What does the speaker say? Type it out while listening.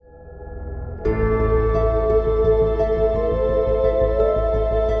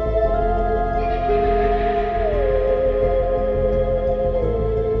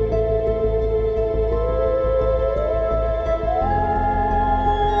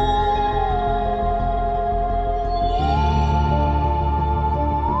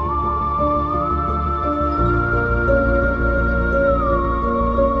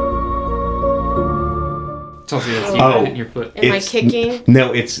Chelsea, that's you hitting your foot. Am I kicking?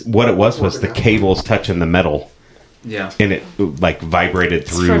 No, it's what it was the cables touching the metal. Yeah. And it like vibrated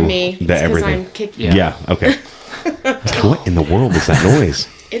through for me. the everything. I'm kicking. Yeah, okay. What in the world is that noise?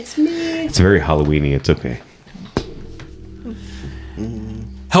 It's me. It's very Halloween-y. It's okay.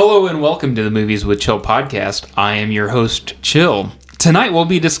 Hello and welcome to the Movies with Chill podcast. I am your host, Chill. Tonight we'll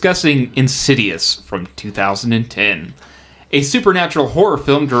be discussing Insidious from 2010, a supernatural horror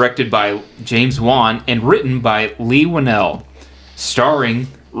film directed by James Wan and written by Leigh Whannell, starring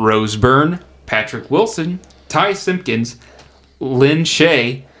Rose Byrne, Patrick Wilson, Ty Simpkins, Lynn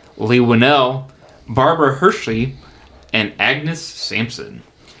Shay, Leigh Whannell, Barbara Hershey, and Agnes Sampson.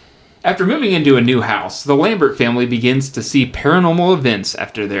 After moving into a new house, the Lambert family begins to see paranormal events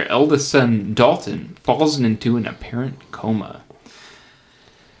after their eldest son, Dalton, falls into an apparent coma.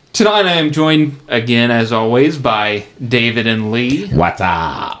 Tonight I am joined again, as always, by David and Lee. What's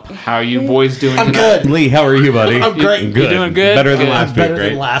up? How are you boys doing I'm tonight? good. Lee, how are you, buddy? I'm great. Good. You doing good? Better than Good. last week, Better right?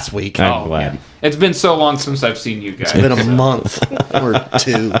 than last week. I'm glad. Yeah. It's been so long since I've seen you guys. It's been a month or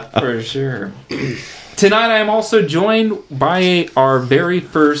two. For sure. Tonight I am also joined by our very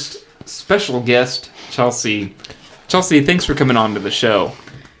first special guest, Chelsea. Chelsea, thanks for coming on to the show.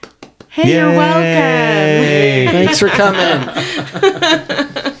 Hey, you're welcome. Thanks for coming.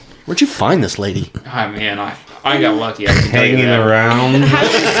 Where'd you find this lady? Ah, man, I got lucky. I can tell you Hanging that. around.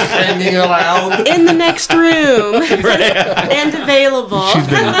 Hanging around. In the next room. And available. She's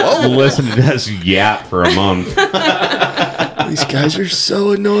been listening to us yap for a month. These guys are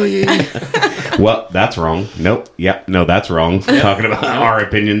so annoying. Well, that's wrong. Nope. Yep. No, that's wrong. Talking about our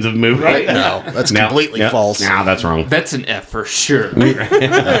opinions of movies. Right. No, that's completely false. No, that's wrong. That's an F for sure. How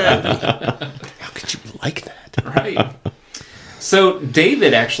could you like that? Right. So,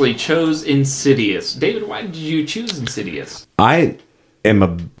 David actually chose Insidious. David, why did you choose Insidious? I am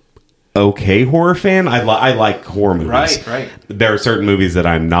a okay horror fan. I like horror movies. Right. There are certain movies that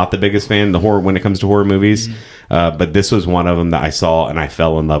I'm not the biggest fan of when it comes to horror movies. But this was one of them that I saw and I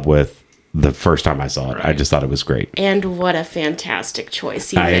fell in love with the first time I saw it. Right. I just thought it was great. And what a fantastic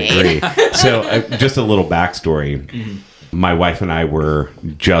choice you I made. agree. So just a little backstory. My wife and I were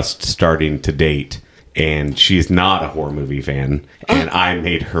just starting to date. And she's not a horror movie fan, and I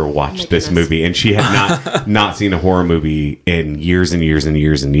made her watch this goodness. movie, and she had not seen a horror movie in years and years and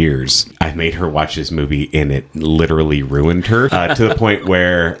years and years. I made her watch this movie, and it literally ruined her to the point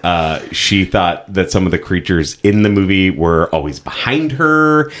where she thought that some of the creatures in the movie were always behind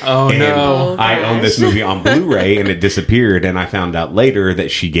her. Oh, and no. I owned this movie on Blu-ray, and it disappeared, and I found out later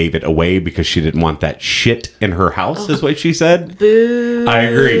that she gave it away because she didn't want that shit in her house, is what she said. Boo. I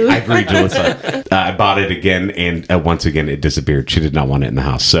agree, Jalissa. I bought it again, and once again, it disappeared. She did not want it in the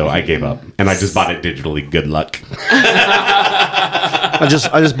house, so I gave up, and I just bought it digitally. Good luck. I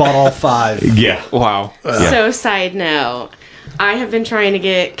just bought all 5. Yeah. Wow. So, side note, I have been trying to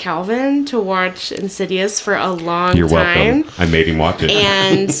get Calvin to watch Insidious for a long You're time. welcome. I made him watch it.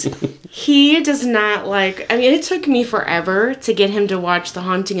 And he does not like... I mean, it took me forever to get him to watch The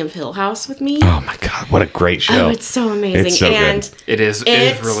Haunting of Hill House with me. Oh my god, what a great show! Oh, it's so amazing. It's so and good. It is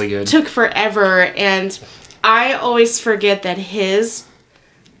really good. Took forever, and I always forget that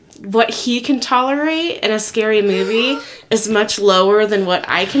what he can tolerate in a scary movie is much lower than what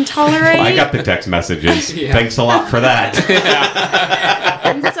I can tolerate. I got the text messages. Yeah. Thanks a lot for that.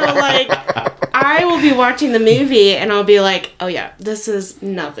 And so, like, I will be watching the movie, and I'll be like, oh yeah, this is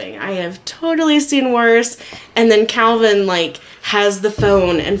nothing. I have totally seen worse. And then Calvin, like, has the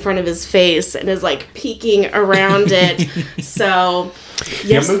phone in front of his face and is, like, peeking around it. So,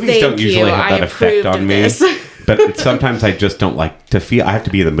 yes, movies thank don't usually you. have that I effect approved on of me. this. But sometimes I just don't like to feel. I have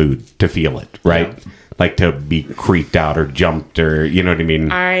to be in the mood to feel it, right? Yeah. Like to be creeped out or jumped or you know what I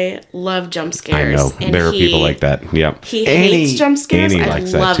mean. I love jump I scares. know And there are people like that. Yeah. He Annie- hates jump scares. Annie I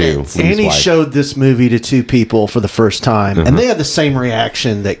likes that love too. it. His Annie wife. showed this movie to 2 people for the first time, and they had the same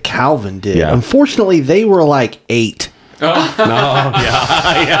reaction that Calvin did. Yeah. Unfortunately, they were like 8. Oh, No,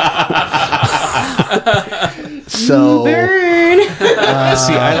 So Burn.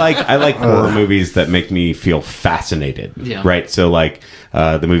 See, I like horror movies that make me feel fascinated. Yeah. Right. So like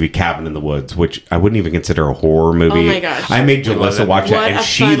the movie Cabin in the Woods, which I wouldn't even consider a horror movie. Oh my gosh. I made Jalissa watch it, What and a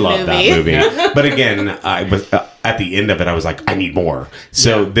she fun loved movie. that movie. But again, I was at the end of it, I was like, I need more.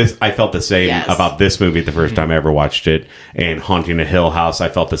 So I felt the same Yes. about this movie the first time I ever watched it, and Haunting a Hill House. I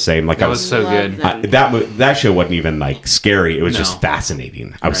felt the same. Like that I was so Love good. that. that show wasn't even like scary. It was No. just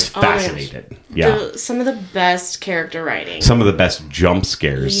fascinating. I was Oh my gosh. fascinated. Yeah. Some of the best character writing. Some of the best jump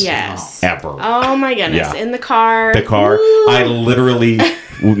scares Yes. ever. Oh my goodness. Yeah. In the car. The car. Woo. I literally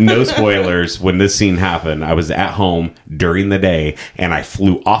no spoilers, when this scene happened, I was at home during the day, and I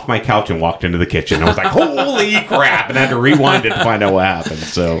flew off my couch and walked into the kitchen. I was like, holy crap, and I had to rewind it to find out what happened.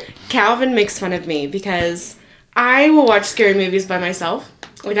 So Calvin makes fun of me because I will watch scary movies by myself.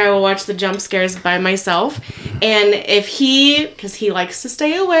 Like, I will watch the jump scares by myself. And if because he likes to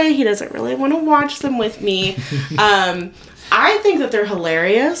stay away, he doesn't really want to watch them with me. I think that they're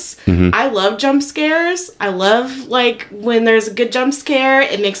hilarious. I love jump scares. I love, like, when there's a good jump scare,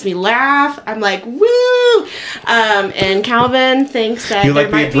 it makes me laugh. I'm like, woo! And Calvin thinks that there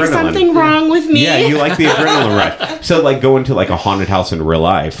might be something wrong with me. Yeah, you like the adrenaline rush. So, like, going to, like, a haunted house in real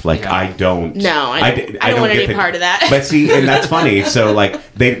life, like, I don't... No, I don't want any part of that. But see, and that's funny. So, like,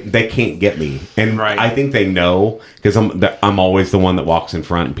 they can't get me. And I think they know, because I'm always the one that walks in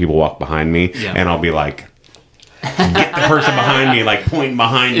front and people walk behind me. Yeah. And I'll be like... get the person behind me, like pointing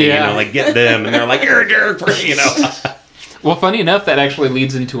behind me, like get them, and they're like, you're a jerk, Well, funny enough, that actually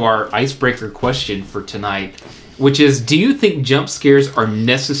leads into our icebreaker question for tonight, which is, do you think jump scares are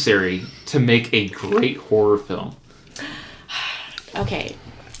necessary to make a great horror film? Okay,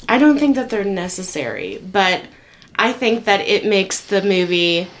 I don't think that they're necessary, but I think that it makes the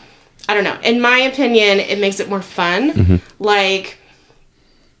movie, I don't know, in my opinion, it makes it more fun. Like,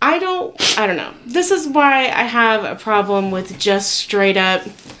 I don't know. This is why I have a problem with just straight up,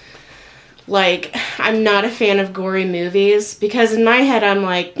 like, I'm not a fan of gory movies, because in my head I'm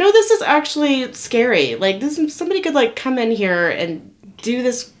like, no, this is actually scary. Like, somebody could, like, come in here and do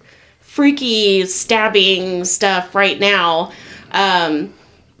this freaky stabbing stuff right now.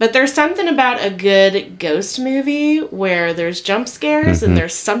 But there's something about a good ghost movie where there's jump scares and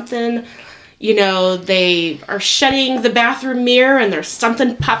there's something... You know, they are shutting the bathroom mirror and there's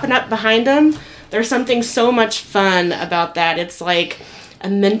something popping up behind them. There's something so much fun about that. It's like a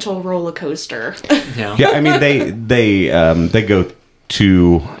mental roller coaster. Yeah, I mean, they go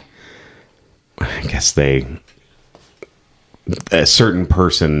to, I guess a certain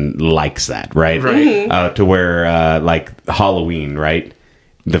person likes that, right? Right. To where, like, Halloween, right?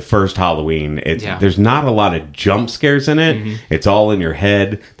 The first Halloween, there's not a lot of jump scares in it. It's all in your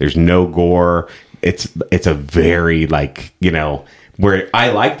head. There's no gore. It's a very, like, you know, where I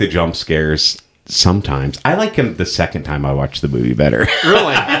like the jump scares sometimes. I like them the second time I watch the movie better.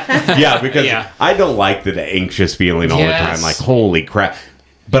 Really? Yeah, because I don't like the anxious feeling all the time. Like, holy crap.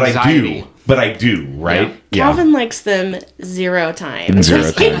 But Anxiety. I do, right? Yeah. Calvin likes them 0 times. Zero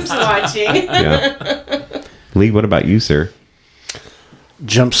He's times. watching. Lee, what about you, sir?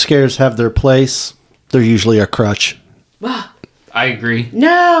 Jump scares have their place. They're usually a crutch. I agree.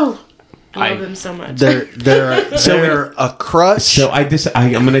 No! I love them so much. They're a crutch. So I'm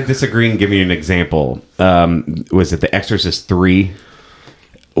going to disagree and give you an example. Was it The Exorcist 3?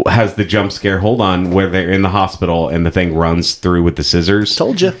 Has the jump scare, hold on, where they're in the hospital and the thing runs through with the scissors.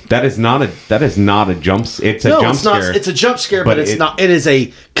 Told you. That is not a jump. It's a jump scare. It's a jump scare, but it's not. It is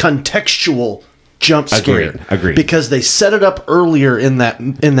a contextual jump scare. Agreed. Because they set it up earlier in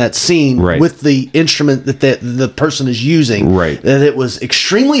that scene with the instrument that the person is using. Right. That it was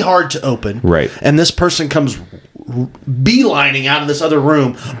extremely hard to open. Right. And this person comes beelining out of this other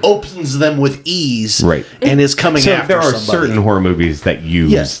room, opens them with ease. Right. And is coming So after there are somebody. certain horror movies that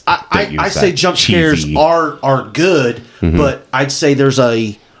use. Yes, I say jump scares cheesy. are good, but I'd say there's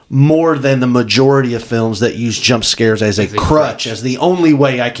a more than the majority of films that use jump scares as a crutch, as the only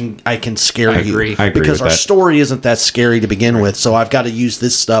way I can scare you. I agree because with our that. story isn't that scary to begin with, so I've got to use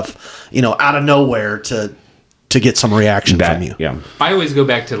this stuff, out of nowhere to get some reaction from you. Yeah. I always go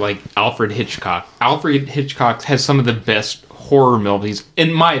back to, like, Alfred Hitchcock. Alfred Hitchcock has some of the best horror movies,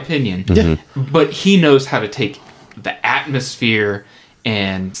 in my opinion. But he knows how to take the atmosphere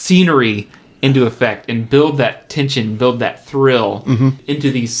and scenery into effect and build that tension, build that thrill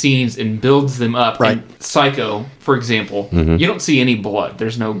into these scenes and builds them up. Right. And Psycho, for example, you don't see any blood.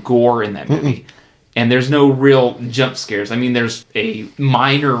 There's no gore in that movie. And there's no real jump scares. I mean, there's a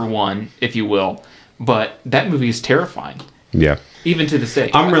minor one, if you will, but that movie is terrifying. Yeah. Even to this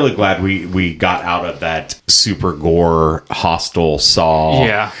day. I'm really glad we got out of that super gore, hostile Saw.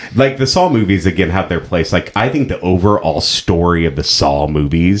 Yeah. Like, the Saw movies, again, have their place. Like, I think the overall story of the Saw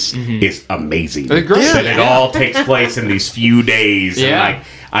movies is amazing. They're great. That it all takes place in these few days. Yeah. And, like,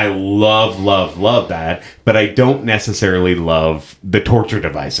 I love that. But I don't necessarily love the torture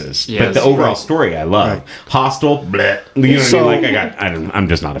devices. Yes. But the overall story, I love. Right. Hostile, bleh. You know what I mean? I'm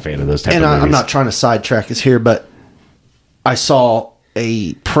just not a fan of those type of movies. I'm not trying to sidetrack us here, but I saw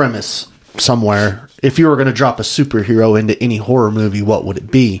a premise somewhere. If you were going to drop a superhero into any horror movie, what would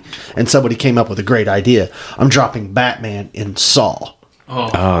it be? And somebody came up with a great idea. I'm dropping Batman in Saw.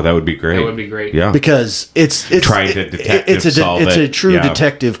 Oh, that would be great. That would be great. Yeah. Because it's Trying to solve it's it. a true Yeah.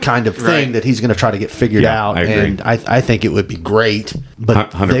 detective kind of thing Right. that he's going to try to get figured Yeah, out, I agree. and I think it would be great.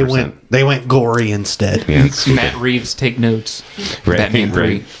 But 100%. they went gory instead. Yeah. Matt Reeves, take notes. Right, Batman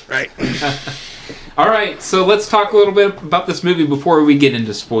 3. right. All right, so let's talk a little bit about this movie before we get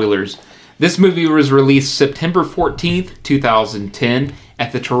into spoilers. This movie was released September 14th, 2010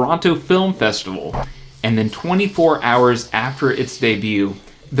 at the Toronto Film Festival. And then 24 hours after its debut,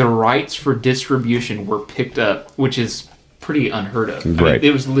 the rights for distribution were picked up, which is pretty unheard of. Right. I mean,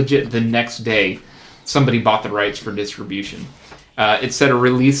 it was legit the next day somebody bought the rights for distribution. It set a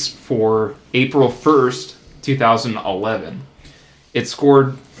release for April 1st, 2011. It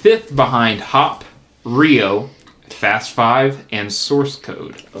scored 5th behind Hop, Rio, Fast 5, and Source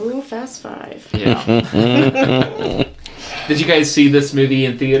Code. Ooh, Fast 5. Yeah. Did you guys see this movie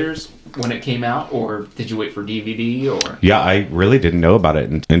in theaters when it came out, or did you wait for DVD? Or Yeah, I really didn't know about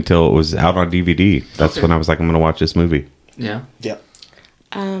it until it was out on DVD. That's Okay. when I was like, I'm going to watch this movie. yeah, Yep.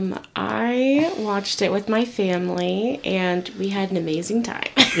 I watched it with my family, and we had an amazing time.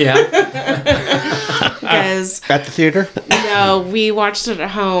 yeah, Because, At the theater? no, we watched it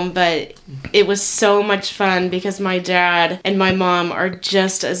at home, but it was so much fun because my dad and my mom are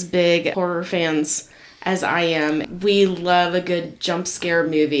just as big horror fans as I am. We love a good jump scare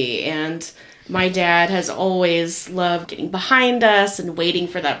movie, and my dad has always loved getting behind us and waiting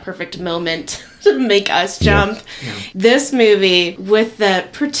for that perfect moment to make us jump. This movie, with the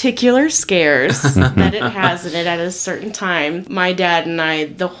particular scares that it has in it at a certain time, my dad and I,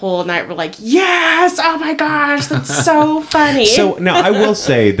 the whole night, were like, yes! Oh my gosh, that's so funny. So now I will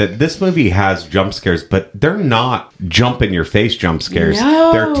say that this movie has jump scares, but they're not jump in your face jump scares.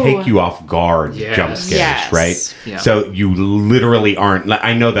 No. They're take you off guard Yes. jump scares, Yes. right? Yeah. So you literally aren't. Like,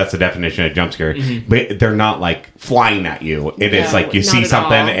 I know that's the definition of jump scare, but they're not like flying at you. It is No, like you not see at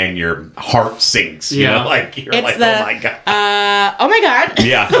something all. and your heart sinks. You Yeah. know, like you're It's like, the, oh my god. Oh my god.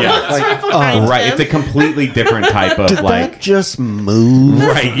 Yeah, yeah. Right behind Right, him. it's a completely different type of Did like. that just move?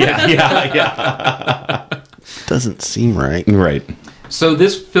 Right, yeah. Doesn't seem right. Right. So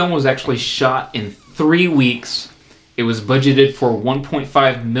this film was actually shot in 3 weeks. It was budgeted for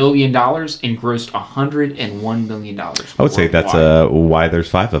 $1.5 million and grossed $101 million. I would say that's why there's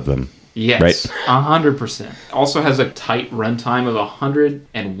 5 of them. Yes, Right. 100%. Also has a tight runtime of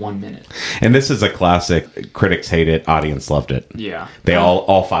 101 minutes. And this is a classic. Critics hate it. Audience loved it. Yeah. They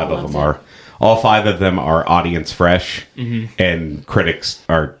all 5 of them are. All 5 of them are audience fresh, and critics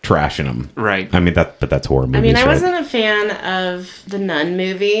are trashing them. Right. I mean but that's horror movies. I mean, I right? wasn't a fan of the Nun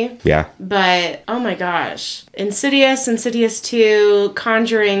movie. Yeah. But, oh my gosh. Insidious, Insidious 2,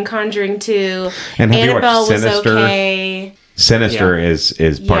 Conjuring, Conjuring 2. And have you watched Annabelle was Sinister? okay. Sinister Yeah.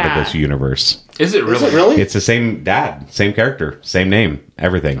 is part Yeah. of this universe. Is it really? Is it really? It's the same dad, same character, same name,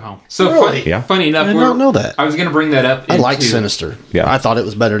 everything. Oh. So Really? Yeah. funny enough, I did not know that. I was going to bring that up. I like into- Sinister. Yeah. I thought it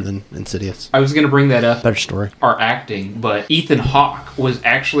was better than Insidious. I was going to bring that up. Better story. Our acting, but Ethan Hawke was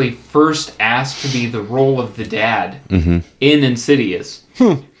actually first asked to be the role of the dad in Insidious,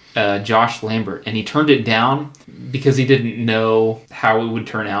 Josh Lambert, and he turned it down because he didn't know how it would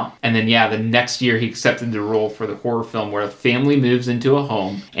turn out. And then, the next year he accepted the role for the horror film where a family moves into a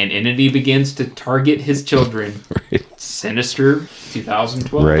home and entity begins to target his children. Right. Sinister,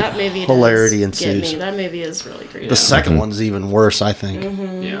 2012. Right. That movie Hilarity does get ensues. me. That movie is really great. The second one's even worse, I think.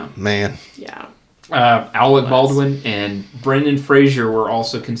 Yeah. Man. Yeah. Alec Baldwin and Brendan Fraser were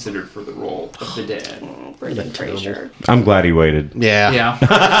also considered for the role of the dad. Oh, Brendan Fraser. I'm glad he waited. Yeah. Yeah.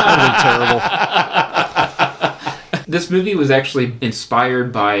 Terrible. This movie was actually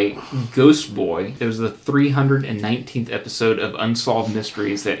inspired by Ghost Boy. It was the 319th episode of Unsolved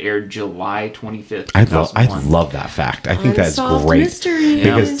Mysteries that aired July 25th, I 2001. love that fact. I think that's Unsolved great. Mysteries.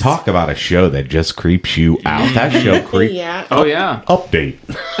 Because talk about a show that just creeps you out. That show creeps. Yeah. Oh, yeah. Update.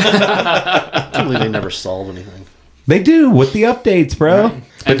 I can't believe they never solve anything. They do with the updates, bro. Right.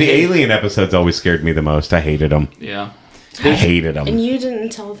 But And the they- alien episodes always scared me the most. I hated them. Yeah. I hated them. And you didn't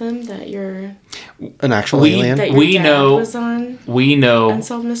tell them that your An actual We- alien? that your We dad know- was on We know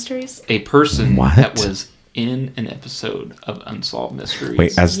Unsolved Mysteries? a person What? that was in an episode of Unsolved Mysteries.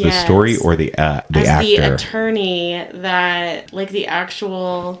 Wait, as the Yes. story or the As actor? the attorney that, like the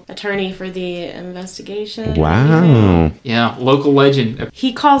actual attorney for the investigation. Wow. Yeah, local legend.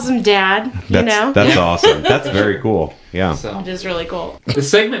 He calls him Dad, That's awesome. That's very cool. Yeah. So. It is really cool. The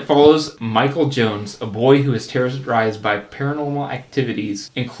segment follows Michael Jones, a boy who is terrorized by paranormal activities,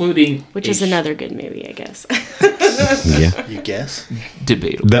 including Which a is another good movie, I guess. Yeah. You guess?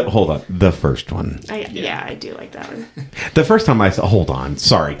 Debatable. Hold on. The first one. I do like that one. The first time I saw... Hold on.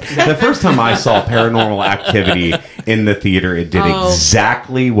 Sorry. The first time I saw Paranormal Activity in the theater, it did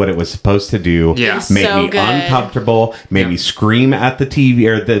exactly what it was supposed to do. Yeah. Made so me good. uncomfortable. Made me scream at the TV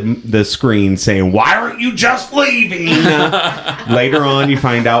or the screen saying, "Why aren't you just leaving?" Later on, you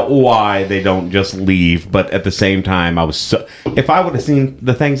find out why they don't just leave. But at the same time, I was so... If I would have seen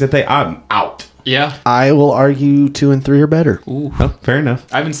the things that I'm out. Yeah. I will argue 2 and 3 are better. Ooh. Oh, fair enough.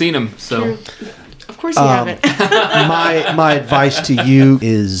 I haven't seen them, so... Of course you haven't. My advice to you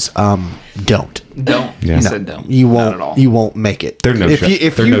is don't. Don't. Yeah. You said don't. You Not won't. at all. You won't make it. They're no if Sha- you,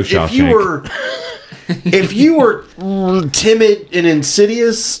 if they're you, no if you Shawshank. were if you were timid and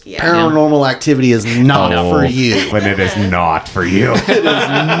insidious, Yeah. Paranormal Activity is not for you. When it is not for you. It is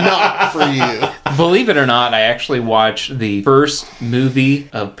not for you. Believe it or not, I actually watched the first movie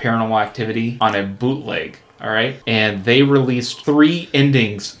of Paranormal Activity on a bootleg. All right, and they released 3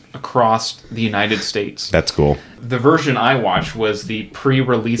 endings across the United States. That's cool. The version I watched was the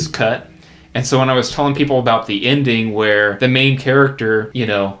pre-release cut. And so when I was telling people about the ending where the main character,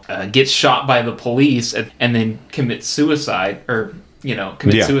 gets shot by the police and then commits suicide, or,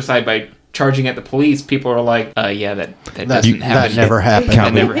 commits suicide by charging at the police, people are like, that doesn't happen. That never happened.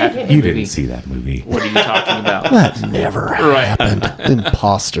 That never happened in the You movie. didn't see that movie. What are you talking about? That never happened.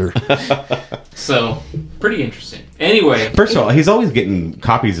 Imposter. So, pretty interesting. Anyway. First of all, he's always getting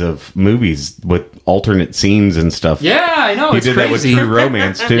copies of movies with alternate scenes and stuff. Yeah, I know. He It's did crazy. that with True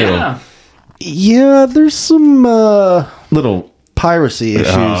Romance, too. Yeah. Yeah, there's some Little... piracy issues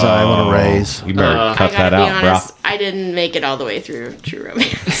I want to raise. You better I cut gotta that be out, honest, bro. I didn't make it all the way through True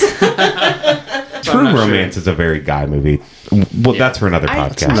Romance. True not Romance is a very guy movie. Well, that's for another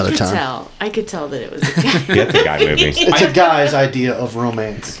podcast. another time. I could tell that it was a guy. Yeah, it's a guy movie. It's a guy's idea of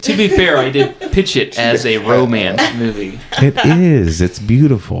romance. To be fair, I did pitch it as a romance movie. It is. It's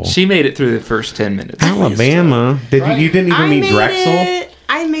beautiful. She made it through the first 10 minutes. Alabama. You didn't even meet Drexel?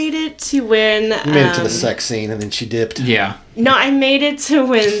 I made it to when... You made it to the sex scene and then she dipped. Yeah. No, I made it to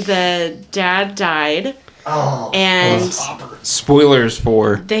when the dad died. Oh. And Spoilers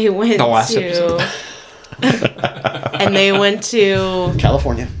for they went the last to... episode. And they went to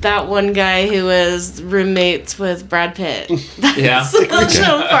California. that one guy who was roommates with Brad Pitt. Yeah. That's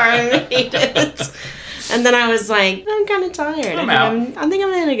so far I made it. And then I was like, I'm kind of tired. I'm I out. think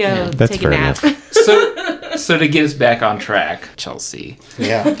I'm gonna go That's take a fair nap. enough. So to get us back on track, Chelsea.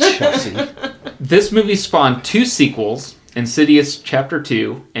 Yeah, Chelsea. This movie spawned 2 sequels, Insidious Chapter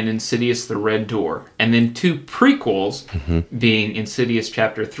 2 and Insidious the Red Door, and then 2 prequels, being Insidious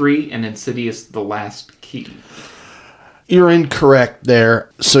Chapter 3 and Insidious the Last Key. You're incorrect there.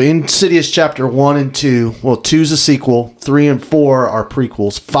 So Insidious Chapter 1 and 2, well, 2's a sequel, 3 and 4 are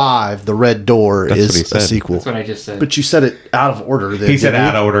prequels, 5, The Red Door, That's what he is a said. sequel. That's what I just said. But you said it out of order. Then, He said didn't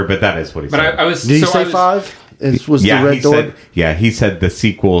out you? of order, but that is what he but said. I was... Did he so I say was, 5? Was yeah, The Red he Door? said. Yeah, he said the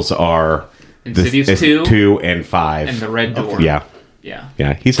sequels are Insidious 2 2 and 5 and the Red Door. Yeah, Yeah.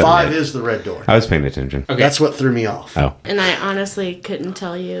 yeah. He said 5 that. is The Red Door. I was paying attention. Okay. That's what threw me off. Oh, And I honestly couldn't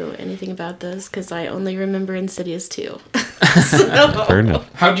tell you anything about this because I only remember Insidious 2. fair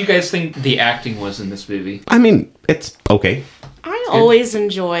enough. How'd you guys think the acting was in this movie? I mean, it's okay. I always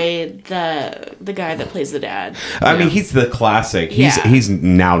enjoyed the guy that plays the dad. I mean, he's the classic. Yeah. He's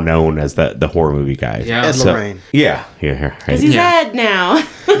now known as the horror movie guy. Yeah. Ed So- Lorraine. Yeah. Because Right. he's Yeah. Ed now.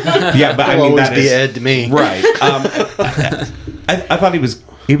 Yeah, but I He'll mean, always that be is Ed to me. right. I thought he was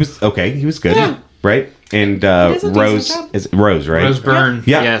okay. He was good. Yeah. Right. And does a decent Rose job. is Rose, right? Rose Byrne.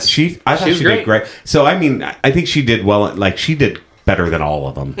 Yeah. Yes. I thought was she did great. So I mean, I think she did well. Like she did better than all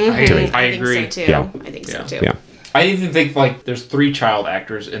of them. I To me. agree. think so too. Yeah. I think Yeah. so too. Yeah. I even think there's 3 child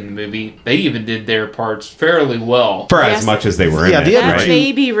actors in the movie. They even did their parts fairly well. For Yes. as much as they were in Yeah, it, the other That right?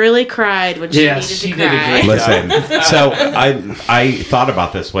 baby really cried when she Yes, needed she to did a cry. great Listen, so I thought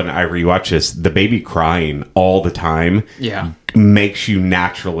about this when I rewatched this. The baby crying all the time Yeah. makes you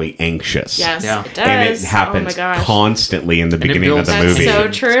naturally anxious. Yes, Yeah. it does. And it happens oh my gosh. constantly in the beginning of builds the That's movie. so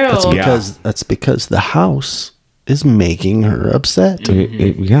true. Yeah. That's because the house is making her upset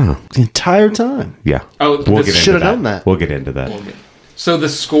Yeah. the entire time. Yeah. Oh, we'll this- get into Should've that. known that. We'll get into that. So the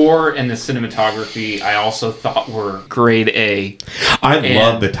score and the cinematography, I also thought were grade A. I And-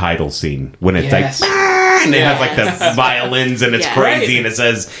 love the title scene when it's Yes. like, and it has like the violins and it's Yeah. crazy Right. and it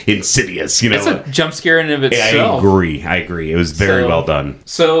says Insidious. You know, It's a jump scare in and of I itself. agree. It was very So- well done.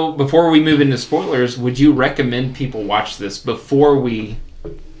 So before we move into spoilers, would you recommend people watch this before we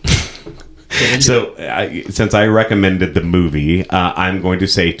So, since I recommended the movie, I'm going to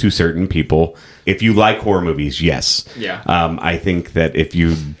say to certain people, if you like horror movies, yes. Yeah. I think that if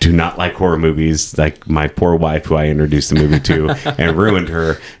you do not like horror movies, like my poor wife, who I introduced the movie to and ruined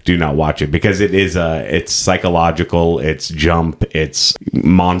her, do not watch it, because it's psychological, it's jump, it's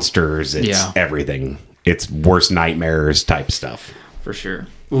monsters, it's everything. It's worst nightmares type stuff. For sure.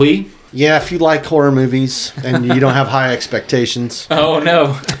 Leigh? Yeah, if you like horror movies and you don't have high expectations. Oh,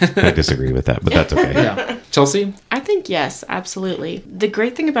 no. I disagree with that, but that's okay. Yeah. Chelsea? I think yes, absolutely. The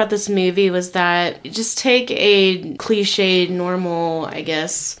great thing about this movie was that just take a cliched, normal, I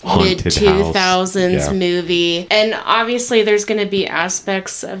guess, Haunted mid-2000s house. Yeah. movie. And obviously there's going to be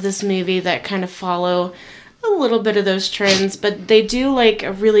aspects of this movie that kind of follow a little bit of those trends, but they do like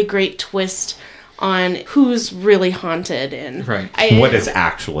a really great twist on who's really haunted and Right. What is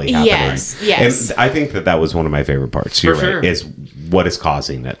actually happening. Yes. And I think that was one of my favorite parts. You're sure. right. Is what is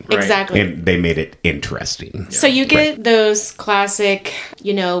causing it. Right. Exactly. And they made it interesting. So you get those classic,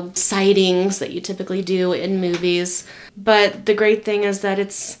 sightings that you typically do in movies. But the great thing is that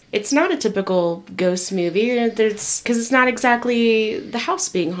it's not a typical ghost movie. Because it's not exactly the house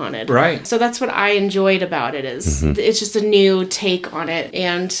being haunted. Right. So that's what I enjoyed about it is it's just a new take on it.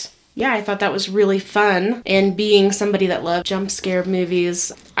 And yeah, I thought that was really fun. And being somebody that loved jump scare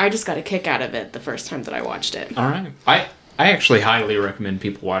movies, I just got a kick out of it the first time that I watched it. All right. I actually highly recommend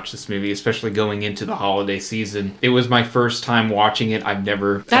people watch this movie, especially going into the holiday season. It was my first time watching it. I've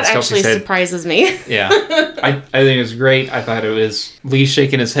never... That as Kelsey actually said, surprises me. Yeah. I think it was great. I thought it was... Lee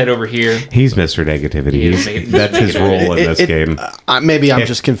shaking his head over here. He's Mr. Negativity. He is That's his role in this game. Maybe I'm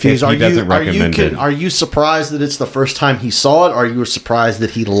just confused. if he doesn't recommend it. Are you surprised that it's the first time he saw it, or are you surprised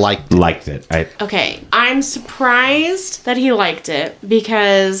that he liked it? Liked it. Okay, I'm surprised that he liked it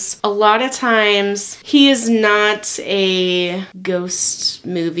because a lot of times he is not a ghost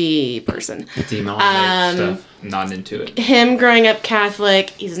movie person. Demonic stuff. Not into it. Him growing up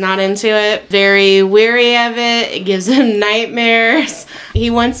Catholic, he's not into it. Very weary of it. It gives him nightmares. He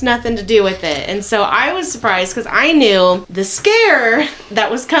wants nothing to do with it. And so I was surprised because I knew the scare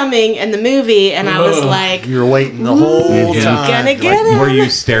that was coming in the movie, and I was like, You're waiting the whole "Ooh, time. gonna get him." Were you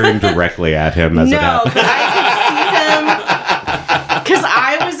staring directly at him as it No, happened? but I could see him because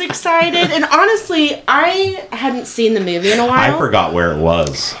I was excited. And honestly, I hadn't seen the movie in a while. I forgot where it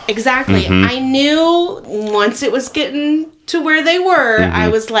was. Exactly. I knew once it was getting to where they were, I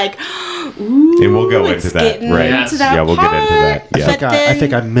was like, ooh, And we'll go it's into that, getting right. into that Yeah, we'll get into that. part. Yeah. But I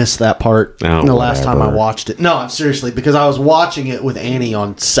think I missed that part Oh, the last time I whatever. watched it. No, seriously, because I was watching it with Annie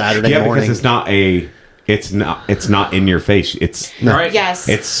on Saturday Yeah, morning. because it's not in your face. It's Right? Yes.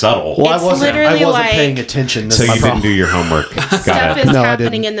 It's subtle. well, It's I wasn't literally like, paying attention. So you didn't do your homework. Stuff Got is it. No, I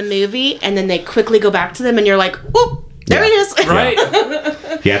happening didn't. in the movie, and then they quickly go back to them, and you're like, oop, there Yeah. he is. Right.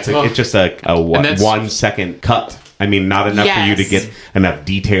 Yeah, it's Well, it's just a that's- 1 second cut. I mean, not enough for you to Yes. get enough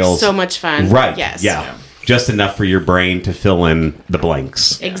details. So much fun. Right. Yes. Yeah. Just enough for your brain to fill in the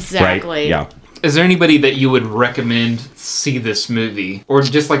blanks. Exactly. Right? Yeah. Is there anybody that you would recommend see this movie? Or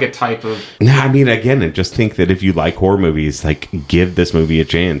just like a type of... No, I mean, again, I just think that if you like horror movies, like, give this movie a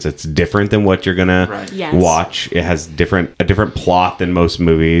chance. It's different than what you're gonna Right. Yes. watch. It has a different plot than most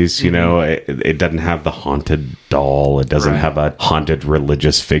movies. You know, it doesn't have the haunted doll. It doesn't Right. have a haunted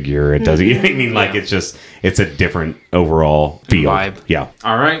religious figure. It doesn't. I mean, like, it's a different overall feel. Vibe. Yeah.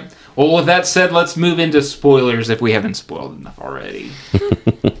 All right. Well, with that said, let's move into spoilers if we haven't spoiled enough already.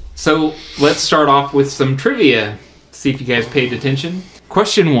 So let's start off with some trivia. See if you guys paid attention.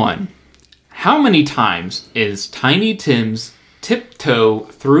 Question 1. How many times is Tiny Tim's Tiptoe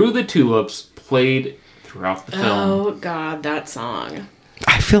Through the Tulips played throughout the film? Oh, God, that song.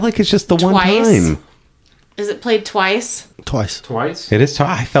 I feel like it's just the one Twice? time. Is it played twice? Twice. Twice? It is.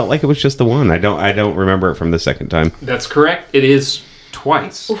 I felt like it was just the one. I don't remember it from the second time. That's correct. It is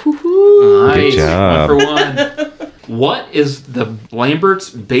twice. Ooh. Nice. Good job. 1 for 1. What is the Lambert's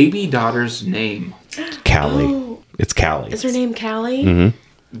baby daughter's name? Callie. Oh. It's Callie. Is her name Callie?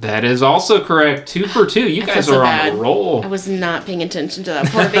 That is also correct. 2 for 2. You I feel guys so are bad. on a roll. I was not paying attention to that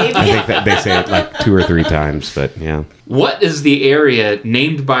poor baby. I think that they say it like 2 or 3 times, but yeah. What is the area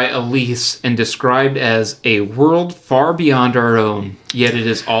named by Elise and described as a world far beyond our own, yet it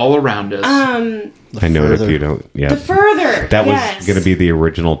is all around us? I know it if further. you don't. Yeah. The further. That yes. was going to be the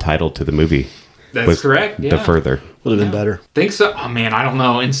original title to the movie. That's was correct. Yeah. The Further. Would have been better. Think so? Oh man, I don't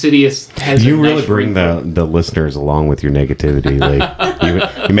know. Insidious has You a really nice bring ring. the listeners along with your negativity. Like,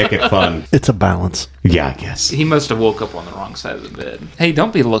 you make it fun. It's a balance. Yeah, I guess. He must have woke up on the wrong side of the bed. Hey,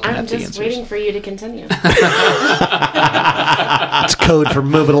 don't be looking I'm at the just answers. waiting for you to continue. It's code for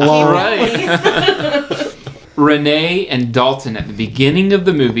moving along. Right. Renee and Dalton at the beginning of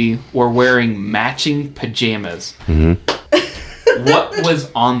the movie were wearing matching pajamas. Mm-hmm. What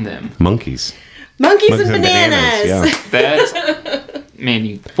was on them? Monkeys. Monkeys and bananas. Yeah. That's... Man,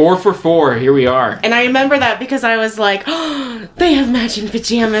 you 4 for 4. Here we are. And I remember that because I was like, oh, they have matching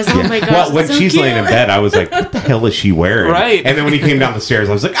pajamas. Oh my gosh. Well, when so she's cute. laying in bed, I was like, what the hell is she wearing? Right. And then when he came down the stairs,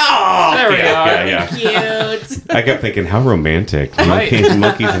 I was like, oh, There we are. yeah. Cute. I kept thinking, how romantic. Right.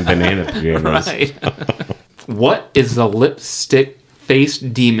 Monkeys and banana pajamas. Right. What is the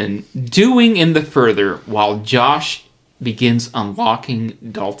lipstick-faced demon doing in the further while Josh begins unlocking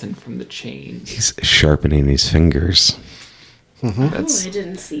Dalton from the chains? He's sharpening his fingers. That's Oh, I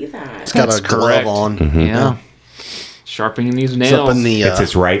didn't see that. It's got That's a glove correct. on. yeah. Sharpening these It's nails. up in the It's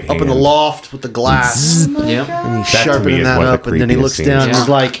his right up in the hand. loft with the glass. Oh my Yep. God. And he's That to me sharpening is that one of up, the and then he creepiest looks scenes. down and Yeah. he's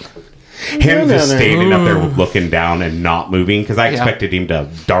like, Him just no. standing up there looking down and not moving because I Yeah. expected him to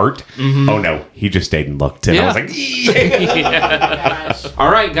dart. Oh no, he just stayed and looked. And I was Yeah. like, Gosh. All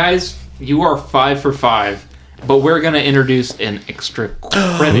right, guys, you are 5 for 5, but we're going to introduce an extra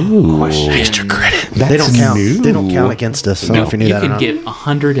credit question. Extra credit. they don't count. new. They don't count against us. I don't know if you knew You that or can not. get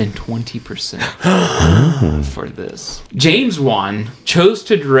 120% for this. James Wan chose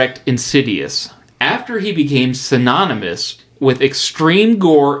to direct Insidious after he became synonymous with extreme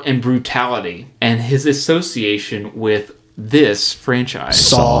gore and brutality and his association with this franchise.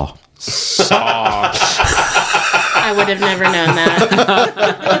 Saw. Saw. I would have never known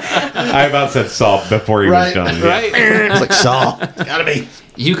that. I about said Saw before he Right. was done. Right? It's like Saw. It's gotta be.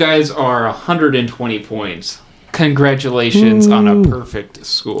 You guys are 120 points. Congratulations on a perfect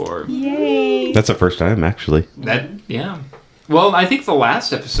score. Yay. That's the first time, actually. Yeah. Well, I think the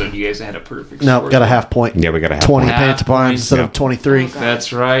last episode you guys had a perfect No, score. got a half point. Yeah, we got a half 20 point. Half pants upon point. instead Yeah. of 23.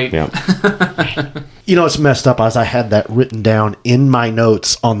 That's right. Yeah. You know what's messed up is I had that written down in my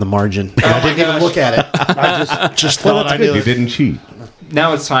notes on the margin. And I didn't even gosh. look at it. I just thought I knew You it. didn't cheat.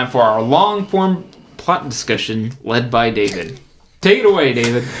 Now it's time for our long-form plot discussion led by David. Take it away,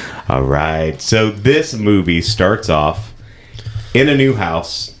 David. All right. So this movie starts off in a new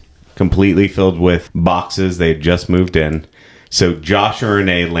house, completely filled with boxes they had just moved in. So Josh and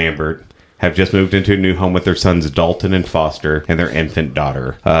Renee Lambert have just moved into a new home with their sons Dalton and Foster and their infant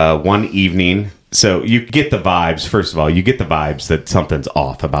daughter. One evening, so you get the vibes. First of all, you get the vibes that something's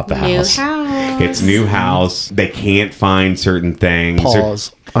off about the New house. house. It's new house. They can't find certain things.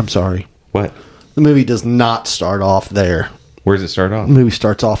 Pause. I'm sorry. What? The movie does not start off there. Where does it start off? The movie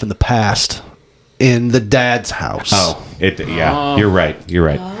starts off in the past, in the dad's house. Oh, yeah, you're right. You're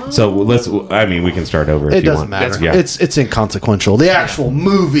right. So we can start over if It you doesn't want. matter. Yeah. It's inconsequential. The actual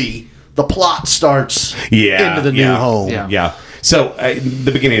movie, the plot starts into the new home. Yeah. Yeah. So,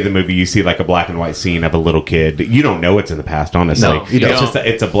 the beginning of the movie, you see like a black and white scene of a little kid. You don't know it's in the past, honestly. No, you it's don't.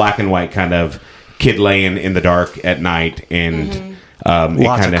 it's a black and white kind of kid laying in the dark at night, and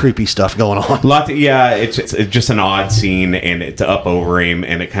Lots of creepy stuff going on. It's just an odd scene, and it's up over him,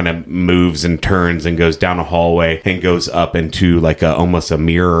 and it kind of moves and turns and goes down a hallway and goes up into like almost a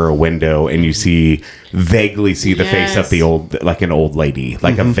mirror or a window, and you vaguely see the face of the an old lady,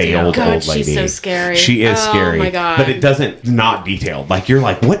 like a veiled God, old lady. she's so scary. She is Oh, scary, my God. but it doesn't not detailed. Like you're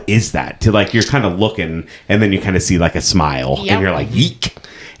like, what is that? To like you're kind of looking, and then you kind of see like a smile, Yep. and you're like, yeek.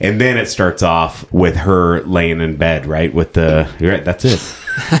 And then it starts off with her laying in bed, right? With you're right, that's it.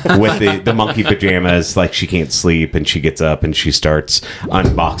 With the monkey pajamas, like she can't sleep, and she gets up and she starts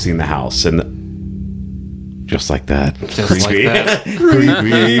unboxing the house, and just like that, Just like that.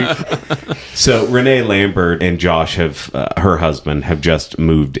 creepy. So Renee Lambert and Josh her husband, have just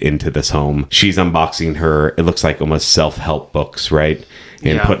moved into this home. She's unboxing it looks like almost self-help books, right?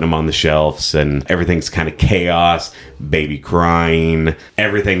 And Yeah. putting them on the shelves, and everything's kind of chaos, baby crying,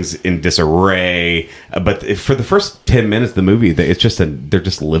 everything's in disarray. But for the first 10 minutes of the movie, they're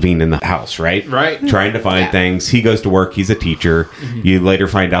just living in the house, right? Right. Trying to find things. He goes to work. He's a teacher. Mm-hmm. You later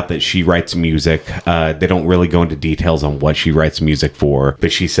find out that she writes music. They don't really go into details on what she writes music for,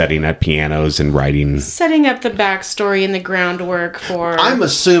 but she's setting up pianos and writing. Setting up the backstory and the groundwork for. I'm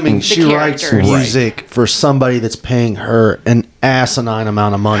assuming she writes characters. music for somebody that's paying her an asinine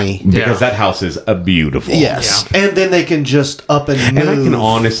amount of money. Because that house is beautiful. Yes. And then they can just up and move. And I can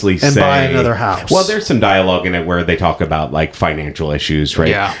honestly and say, buy another house. Well, there's some dialogue in it where they talk about like financial issues, right?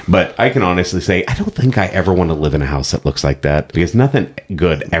 Yeah. But I can honestly say I don't think I ever want to live in a house that looks like that, because nothing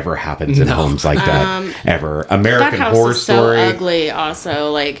good ever happens in homes like that ever. that American house Horror is so Story. ugly.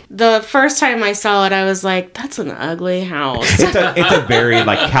 Also, like the first time I saw it, I was like, "That's an ugly house." It's a very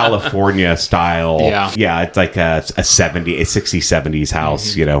like California style. Yeah. It's like a 60s, 70s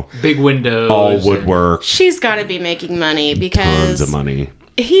house. You know, Big windows. all and- woodwork, She's got to be making money because tons of money.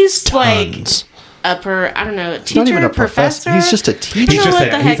 he's Tons. I don't know, He's not teacher, even a professor. He's just a teacher. He's know just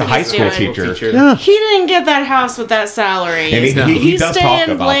what the he's heck a high he's school doing. teacher. Yeah. He didn't get that house with that salary. And he He's does staying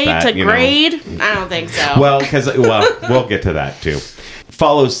talk about late that, to you know. grade. I don't think so. Well, we'll get to that too.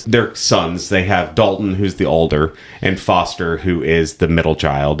 Follows their sons. They have Dalton, who's the older, and Foster, who is the middle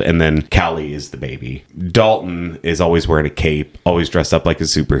child, and then Callie is the baby. Dalton is always wearing a cape, always dressed up like a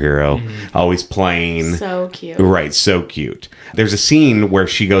superhero, always playing. So cute. Right, so cute. There's a scene where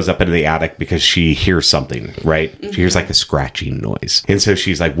she goes up into the attic because she hears something, right? She hears like a scratching noise. And so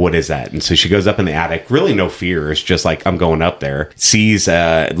she's like, what is that? And so she goes up in the attic, really no fear. It's just like, I'm going up there. Sees,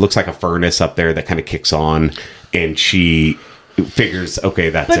 it looks like a furnace up there that kind of kicks on, and she figures, okay,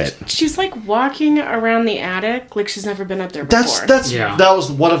 that's it. She's like walking around the attic like she's never been up there before. That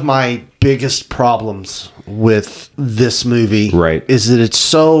was one of my biggest problems with this movie. Right. Is that it's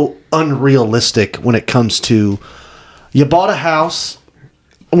so unrealistic when it comes to, you bought a house.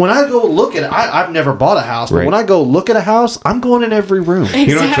 When I go look at it, I've never bought a house, but Right. when I go look at a house, I'm going in every room.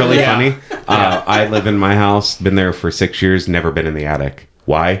 You know what's really Exactly. funny? I live in my house, been there for 6 years, never been in the attic.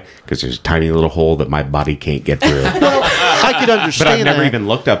 Why? Because there's a tiny little hole that my body can't get through. I could understand But I've never that. even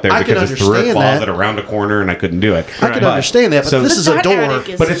looked up there I could because it's through a understand closet that. around a corner and I couldn't do it. I could understand that, but so this is a that door. attic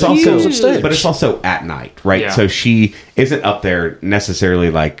is But it's huge. also at night, right? Yeah. So she isn't up there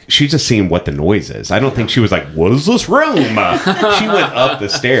necessarily like she's just seeing what the noise is. I don't think she was like, "What is this room?" She went up the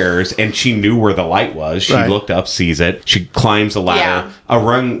stairs and she knew where the light was. She Right. looked up, sees it. She climbs the ladder. Yeah. A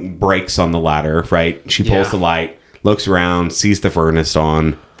rung breaks on the ladder, right? She pulls Yeah. the light, looks around, sees the furnace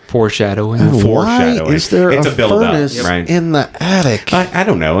on. Foreshadowing. Why Foreshadowing. is there It's a a build-up, furnace right? in the attic? I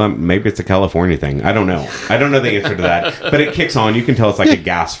don't know. Maybe it's a California thing. I don't know. I don't know the answer to that. But it kicks on. You can tell it's like a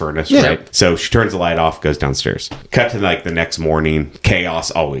gas furnace, Yeah. right? So she turns the light off, goes downstairs. Cut to like the next morning. Chaos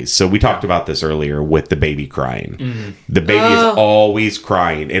always. So we talked about this earlier with the baby crying. The baby is always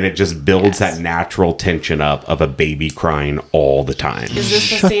crying, and it just builds that natural tension up of a baby crying all the time. Is this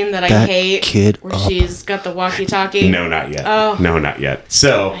the Shut scene that I that hate? kid where up. she's got the walkie-talkie? No, not yet. Oh. No, not yet.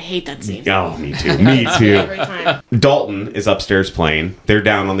 So I hate that scene. Oh, me too. Me too. Every time. Dalton is upstairs playing. They're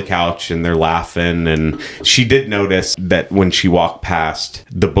down on the couch and they're laughing. And she did notice that when she walked past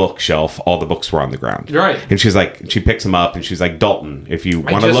the bookshelf, all the books were on the ground. Right. And she's like, she picks them up and she's like, Dalton, if you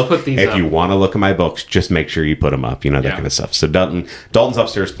want to just look, put these if up. you want to look at my books, just make sure you put them up. You know, that Yeah. kind of stuff. So Dalton's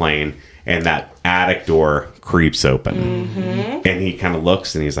upstairs playing, and that attic door creeps open. And he kind of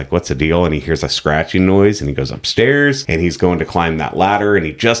looks and he's like, what's the deal? And he hears a scratching noise and he goes upstairs and he's going to climb that ladder and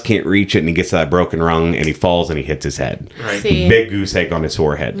he just can't reach it and he gets to that broken rung and he falls and he hits his head. Right. See, Big goose egg on his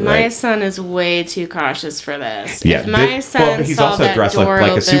forehead. my Right? son is way too cautious for this. Yeah. If my son well, he's saw also that dressed door like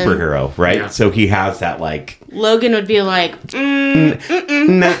a open, superhero, right? Yeah. So he has that like, Logan would be like,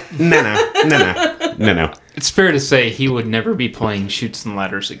 no. It's fair to say he would never be playing Chutes and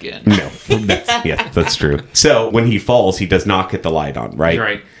Ladders again. No, that's true. So when he falls, he does not get the light on, right?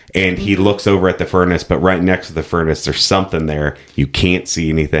 Right. And he looks over at the furnace, but right next to the furnace, there's something there. You can't see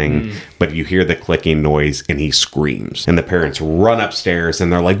anything, but you hear the clicking noise, and he screams. And the parents run upstairs,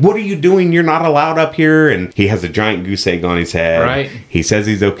 and they're like, "What are you doing? You're not allowed up here." And he has a giant goose egg on his head. Right. He says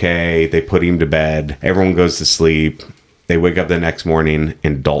he's okay. They put him to bed. Everyone goes to sleep. They wake up the next morning,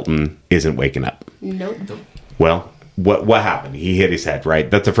 and Dalton isn't waking up. nope. Well, what happened? He hit his head, right?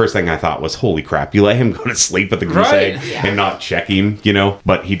 That's the first thing I thought was, holy crap, you let him go to sleep with the goose Right. egg Yeah. and not check him, you know?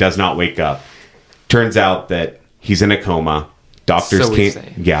 But he does not wake up. Turns out that he's in a coma. Doctors So we can't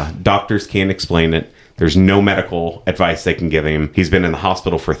say. doctors can't explain it. There's no medical advice they can give him. He's been in the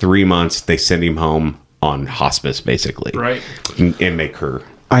hospital for 3 months. They send him home on hospice, basically. Right. And make her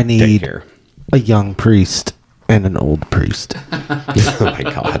I take need care. a young priest and an old priest. Oh my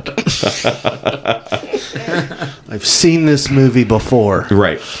God. I've seen this movie before.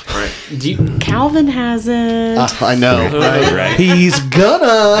 Right. Right. Do you, Calvin has it. I know, right? Right. He's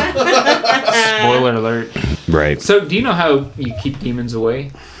gonna. spoiler alert. Right. So, do you know how you keep demons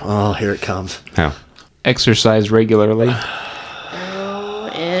away? Oh, here it comes. How? Exercise regularly.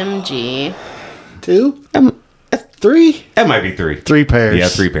 OMG. 2? 3? That might be 3. 3 pairs. Yeah,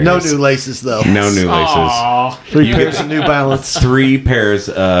 3 pairs. No new laces though. No new laces. Aw. 3 pairs of New Balance. 3 pairs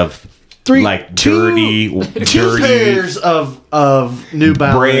of like dirty two pairs of New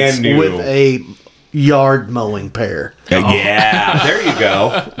Balance Brand new. with a yard mowing pair. Yeah, there you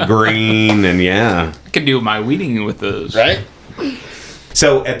go. Green and yeah. I could do my weeding with those. Right?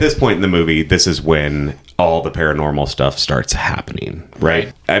 So at this point in the movie, this is when all the paranormal stuff starts happening,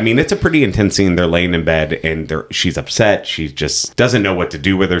 right? I mean, it's a pretty intense scene. They're laying in bed and she's upset. She just doesn't know what to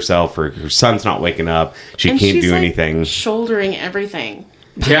do with herself. Her son's not waking up. She And can't she's, do like, anything. Shouldering everything.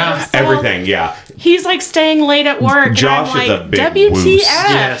 Yeah. Everything, yeah. He's like staying late at work. Josh and I'm is like, a big WTF? woos.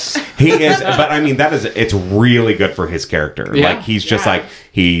 Yes. He is, but I mean, it's really good for his character. Yeah. Like, he's just like,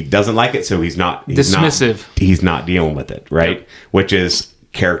 he doesn't like it, so he's Dismissive. He's not dealing with it, right? Yep. Which is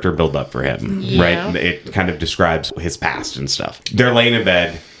character build up for him, right? It kind of describes his past and stuff. They're laying in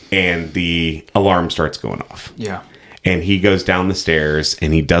bed, and the alarm starts going off. Yeah. And he goes down the stairs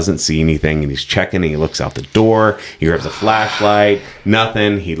and he doesn't see anything, and he's checking and he looks out the door. He grabs a flashlight,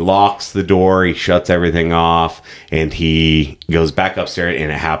 nothing. He locks the door, he shuts everything off, and he goes back upstairs,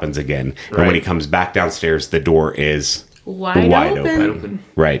 and it happens again. Right. And when he comes back downstairs, the door is Wide open.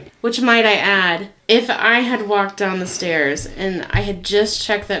 Right. Which, might I add, if I had walked down the stairs and I had just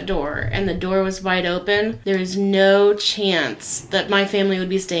checked that door and the door was wide open, there is no chance that my family would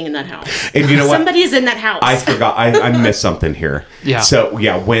be staying in that house. And you know what? Somebody's in that house. I forgot. I missed something here. Yeah. So,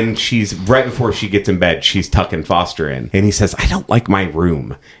 yeah, when she's right before she gets in bed, she's tucking Foster in. And he says, I don't like my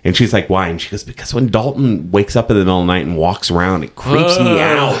room. And she's like, why? And she goes, because when Dalton wakes up in the middle of the night and walks around, it creeps me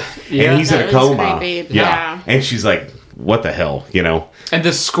out. Yeah. And he's in a That is coma. creepy. Yeah. And she's like, what the hell, you know? And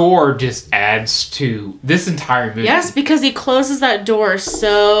the score just adds to this entire movie. Yes, because he closes that door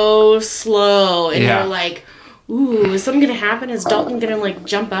so slow, and Yeah. you're like, ooh, is something gonna happen? Is Dalton gonna like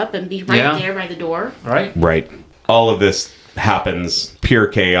jump up and be right there by the door? Right? Right. All of this happens, pure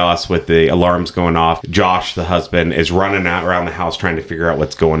chaos with the alarms going off. Josh, the husband, is running out around the house trying to figure out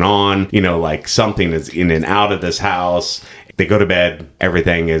what's going on. You know, like something is in and out of this house. They go to bed.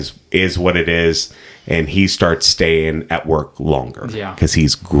 Everything is what it is. And he starts staying at work longer. Yeah. Because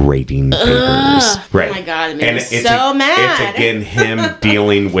he's grading papers. Right. Oh my God, it made me it's so mad. It's again him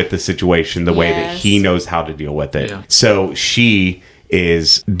dealing with the situation the way that Yes. he knows how to deal with it. Yeah. So she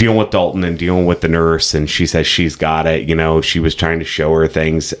is dealing with Dalton and dealing with the nurse, and she says she's got it. You know, she was trying to show her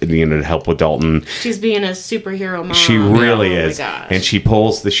things, you know, to help with Dalton. She's being a superhero mom. She really Oh is. my gosh. And she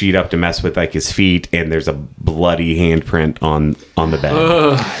pulls the sheet up to mess with like his feet, and there's a bloody handprint on the bed.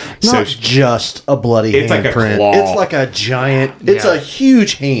 Not just a bloody It's like a handprint. claw. It's like a giant. It's Yeah. a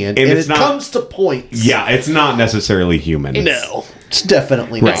huge hand, and it's it not- comes to points. Yeah, it's not necessarily human. No, it's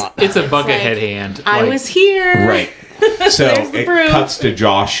definitely Right. not. It's a bucket like, head hand. I Like, was here. Right. So There's the it proof. cuts to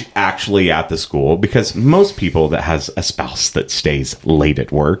Josh actually at the school, because most people that has a spouse that stays late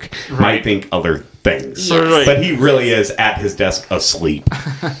at work might Right. think other things. Yes. Right. But he really is at his desk asleep.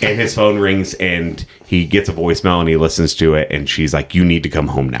 And his phone rings and he gets a voicemail and he listens to it, and she's like, you need to come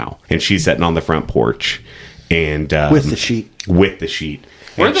home now. And she's sitting on the front porch and With the sheet. With the sheet.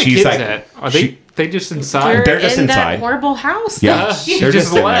 Where are And the she's kids like, at? Are they just inside? They're, They're just in inside. that horrible house. Yeah, that She they're just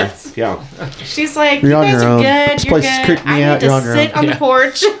just in there. left. Yeah, She's like, You're you on guys your are own. good. This You're place is good. creeping me I out. need You're to on your sit own." on Yeah. the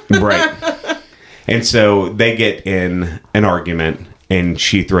porch. right. And so they get in an argument, and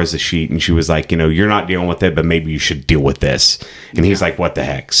she throws a sheet, and she was like, you know, you're not dealing with it, but maybe you should deal with this. And he's like, what the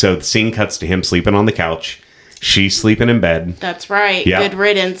heck? So the scene cuts to him sleeping on the couch. She's sleeping in bed. That's right. Yeah. Good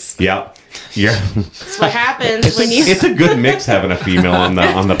riddance. Yep. Yeah. That's what happens when you. It's a good mix having a female on the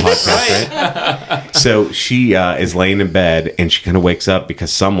podcast, right? So she is laying in bed, and she kind of wakes up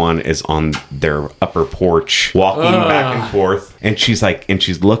because someone is on their upper porch walking back and forth. And she's like, and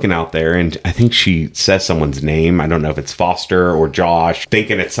she's looking out there, and I think she says someone's name. I don't know if it's Foster or Josh,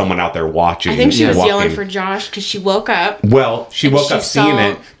 thinking it's someone out there watching. I think she was walking. yelling for Josh because she woke up. Well, she And woke she up seeing saw-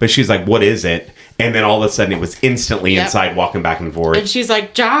 it, but she's like, what is it? And then all of a sudden it was instantly Yep. inside walking back and forth. And she's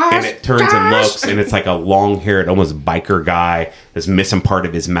like, Josh. And it turns Josh! and looks, and it's like a long-haired, almost biker guy that's missing part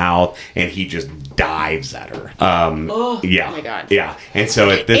of his mouth, and he just dives at her. Yeah. Oh my God. Yeah. And so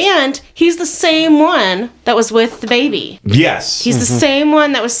at this, And he's the same one that was with the baby. yes, He's the same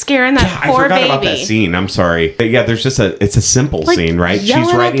one that was scaring that I poor forgot baby. about that scene. I'm sorry. But yeah, there's just it's a simple Like, scene, right?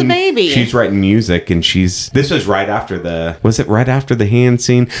 yelling at the baby. She's writing music, and this was right after was it right after the hand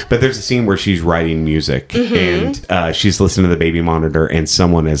scene? But there's a scene where she's writing music, Mm-hmm. and she's listening to the baby monitor, and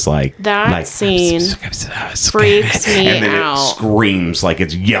someone is like, That scene freaks me and then out. it screams like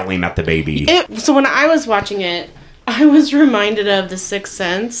it's yelling at the baby. So when I was watching it, I was reminded of The Sixth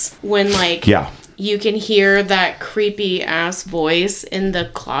Sense when like Yeah. you can hear that creepy ass voice in the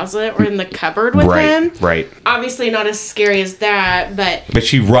closet or in the cupboard with him. Right. Obviously not as scary as that, but But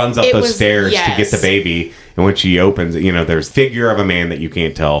she runs up It those was- stairs to get yes. the baby, and when she opens it, you know, there's a figure of a man that you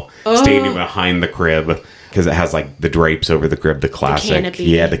can't tell standing behind the crib, because it has like the drapes over the crib, the classic,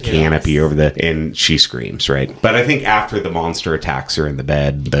 canopy. the canopy over and she screams, right? But I think after the monster attacks her in the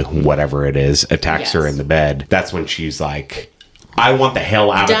bed, the whatever it is attacks her Yes. in the bed, that's when she's like, I want the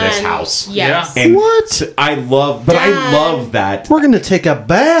hell out of this done. house. Yes. And What? I love that. We're gonna take a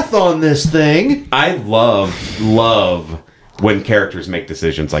bath on this thing. I love when characters make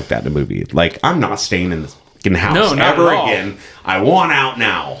decisions like that in a movie. Like, I'm not staying fucking house No, not ever at all. again. I want out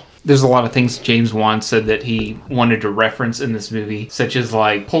now. There's a lot of things James Wan said that he wanted to reference in this movie, such as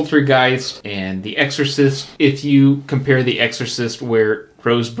like Poltergeist and The Exorcist. If you compare The Exorcist where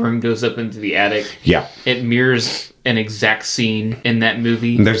Rose Byrne goes up into the attic, Yeah. it mirrors an exact scene in that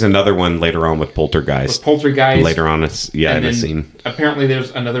movie. And there's another one later on with Poltergeist. With Poltergeist. Later on, it's, in and a then scene. apparently there's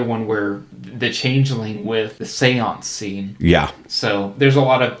another one where the changeling with the seance scene. Yeah. So there's a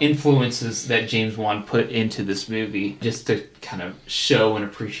lot of influences that James Wan put into this movie just to kind of show and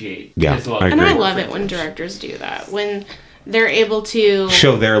appreciate his love. I And I agree. love it when directors do that. When they're able to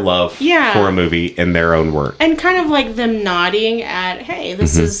Show their love for a movie in their own work. and kind of like them nodding at, hey,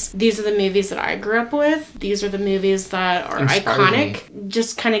 these Mm-hmm. are the movies that I grew up with. These are the movies that are Inspired iconic.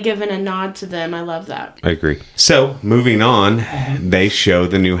 Just kind of giving a nod to them. I love that. I agree. So, moving on, they show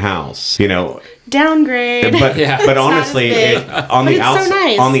the new house. You know, Downgrade. but Yeah. but honestly, Saddest thing. on But the it's so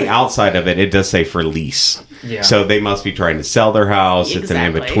nice. on the outside of it, it does say for lease. Yeah. So they must be trying to sell their house. It's an in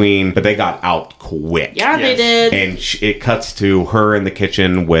Exactly. between, but they got out quick. Yeah, they Yes. did. And it cuts to her in the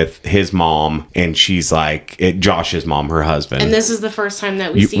kitchen with his mom, and she's like, Josh's mom, her husband. And this is the first time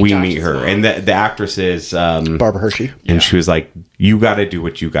that we see we Josh's meet her, mom. and the actress is Barbara Hershey. and she was like, you got to do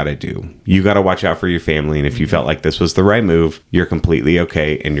what you got to do. You got to watch out for your family. And if you felt like this was the right move, you're completely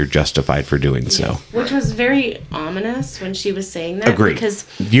okay and you're justified for doing so. Which was very ominous when she was saying that. Agreed. Because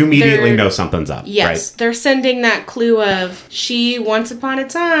You immediately they're- know something's up, Yes, right? they're sending that clue of she, once upon a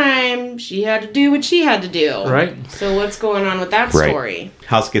time, she had to do what she had to do. Right. So what's going on with that Right. story?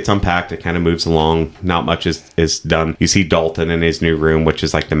 House gets unpacked. It kind of moves along. Not much is done. You see Dalton in his new room, which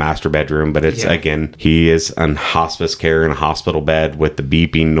is like the master bedroom, but it's, again, he is on hospice care in a hospital bed with the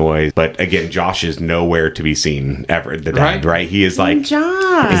beeping noise. But again, Josh is nowhere to be seen ever. The dad, right? He is like,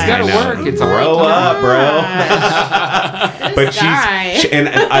 John. He's gotta I know. work. It's Grow up, bro. But guy. and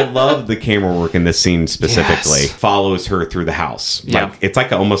I love the camera work in this scene specifically. Yes. Follows her through the house. Yeah. Like, it's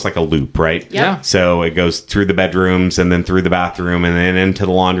like almost like a loop, right? Yeah. So it goes through the bedrooms and then through the bathroom and then into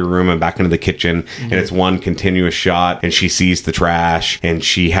the laundry room and back into the kitchen. And it's one continuous shot. And she sees the trash and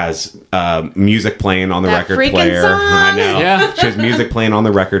she has music playing on the That record freaking player. song. I know. Yeah. She has music playing on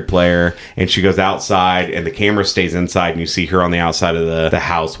the record player and she goes outside and the camera stays inside and you see her on the outside of the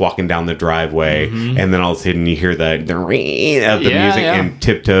house walking down the driveway. And then all of a sudden you hear the ring of the Yeah, music yeah. and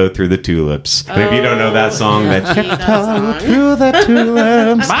tiptoe through the tulips. And if you don't know that song, that's Gee, that song. through the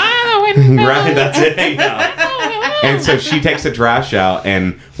tulips. By the window. Right, that's it. Yeah. And so she takes the trash out,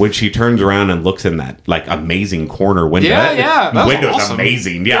 and when she turns around and looks in that like amazing corner window, Yeah, yeah, that was window's awesome.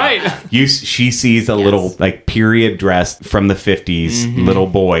 amazing. Yeah, Right. she sees a little like period dressed from the 50s Mm-hmm. little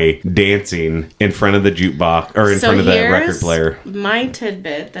boy dancing in front of the jukebox or in front of the record here's player. My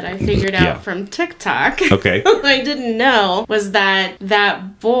tidbit that I figured out Yeah. from TikTok. Okay. I didn't know was that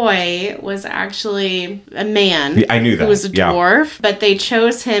boy was actually a man. Yeah, I knew that. Who was a Yeah. dwarf, but they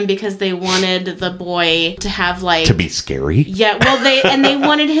chose him because they wanted the boy to have like To be scary, yeah. Well, they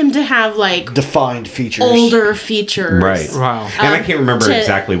wanted him to have like Defined features. older features. right? Wow. And I can't remember to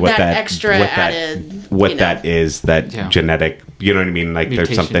exactly what that extra what that added. what you know. that is, that Yeah. genetic, you know what I mean, like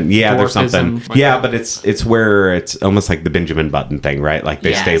Mutation. there's something, yeah, there's something, Dwarfism, like yeah, that. but it's where it's almost like the Benjamin Button thing, right? Like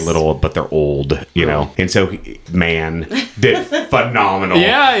they stay Yes. little but they're old, you know. And so man did phenomenal.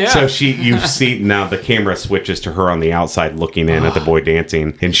 Yeah. So you see now the camera switches to her on the outside looking in at the boy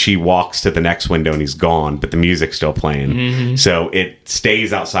dancing, and she walks to the next window and he's gone, but the music's still playing. Mm-hmm. So it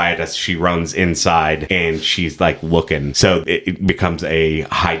stays outside as she runs inside and she's like looking, so it becomes a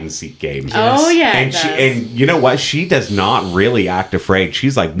hide and seek game. Oh yeah, And it she, does. and you know what? She does not really act afraid.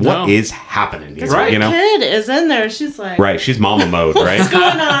 She's like, "What is No. happening here?" Right. You know, kid is in there. She's like, right? She's mama mode, right? what's going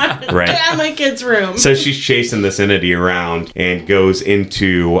on? Right. Get out of my kid's room. So she's chasing this entity around and goes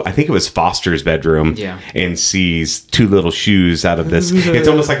into, I think it was Foster's bedroom, Yeah. and sees two little shoes out of this. It's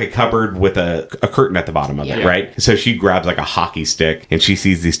almost like a cupboard with a curtain at the bottom of it, Yeah. right? So she grabs like a hockey stick and she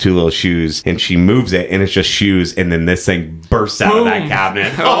sees these two little shoes and she moves it and it's just shoes, and then this thing bursts out of that Boom.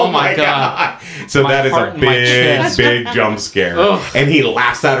 cabinet. Oh Oh my my god! So My that is heart a in my big, chest. big jump scare. Ugh. And he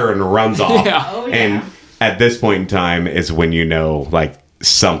laughs at her and runs off. Yeah. Oh, yeah. And at this point in time is when you know, like,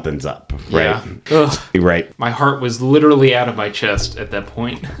 something's up, right? Yeah. Ugh. Right. My heart was literally out of my chest at that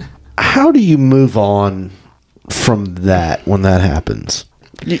point. How do you move on from that when that happens?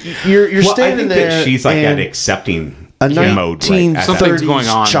 You're Well, I standing think there. that she's like at and accepting a mode. Right? At Something's that- 1930s going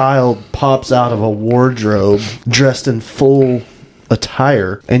on. child pops out of a wardrobe dressed in full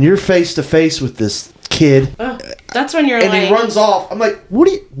attire, and you're face to face with this kid, That's when you're and like, he runs off. I'm like, what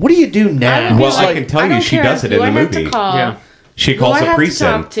do you do I now? would be Well, I like, can tell you don't she care. does it Who in I the have to movie. call? Yeah. She Who calls I a have priest to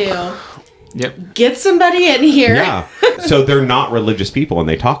in. talk to? Yep. Get somebody in here. Yeah. so they're not religious people, and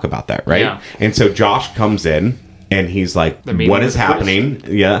they talk about that, right? Yeah. And so Josh comes in. And he's like, what is happening?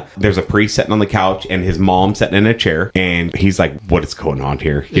 Yeah. There's a priest sitting on the couch and his mom sitting in a chair. And he's like, what is going on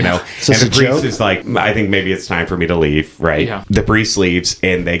here? You know? So and the priest joke? is like, I think maybe it's time for me to leave, right? Yeah. The priest leaves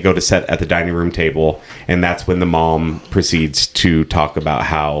and they go to sit at the dining room table. And that's when the mom proceeds to talk about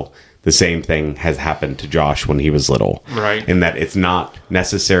how the same thing has happened to Josh when he was little. Right. And that it's not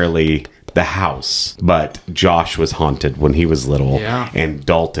necessarily the house, but Josh was haunted when he was little. Yeah. And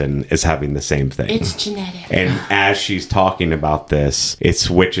Dalton is having the same thing. It's genetic. And as she's talking about this, it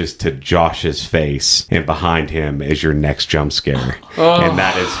switches to Josh's face, and behind him is your next jump scare. And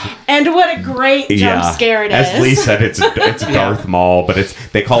that is, And what a great jump scare it is. as Lee said, it's Darth Maul, but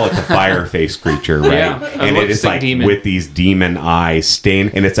they call it the fire face creature, right? Yeah, and it is like demon. with these demon eyes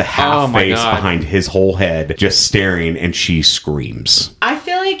stained, and it's a half my face God. behind his whole head, just staring, and she screams. I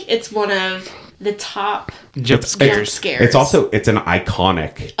feel like it's one of the top Jump jump scares. scares. It's an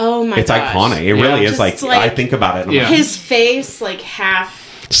iconic. Oh my It's gosh. iconic. It really is. Just Like, I think about it. And I'm Yeah. like, His face, like half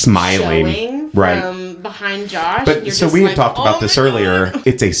smiling, showing right? from behind Josh. and But you're so just we had like, talked "Oh about this my earlier. God."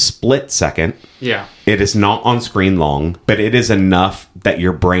 It's a split second. Yeah. It is not on screen long, but it is enough that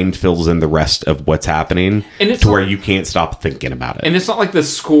your brain fills in the rest of what's happening And it's to not- where you can't stop thinking about it. And it's not like the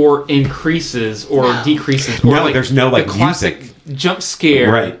score increases or No. decreases. Or No, there's no, like, the classic music. jump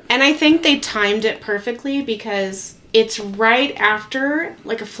scare. Right. And I think they timed it perfectly because it's right after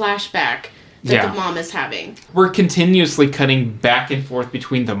like a flashback that Yeah. the mom is having. We're continuously cutting back and forth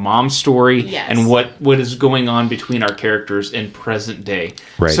between the mom story Yes. and what is going on between our characters in present day.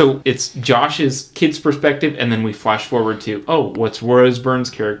 Right. So it's Josh's kid's perspective, and then we flash forward to, what's Rose Byrne's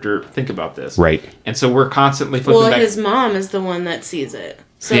character think about this? Right. And so we're constantly flipping Well, back. his mom is the one that sees it.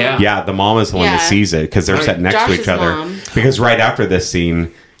 So Yeah. Yeah, the mom is the one that Yeah. sees it because they're Right. sitting next to Josh's each other. mom. Because right after this scene,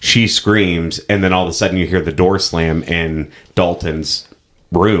 she screams, and then all of a sudden you hear the door slam in Dalton's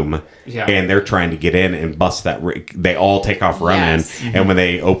room, Yeah. and they're trying to get in and bust that. They all take off running, Yes. and when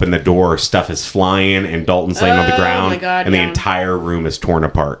they open the door, stuff is flying, and Dalton's laying on the Oh, ground, my God, and the yeah. entire room is torn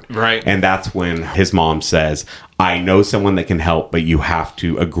apart. Right. And that's when his mom says, I know someone that can help, but you have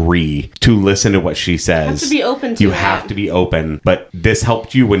to agree to listen to what she says. have to be open to You it. have to be open. But this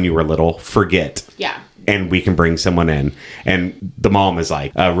helped you when you were little. Forget. Yeah. And we can bring someone in. And the mom is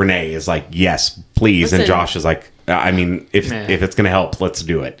like, Renee is like, yes, please. And Listen. Josh is like, I mean, if it's going to help, let's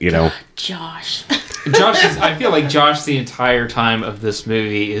do it, you know? Josh. I feel like Josh the entire time of this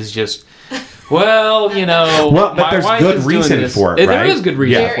movie is just, well, you know, Well, but my there's wife good is doing reason this. for it, There right? is good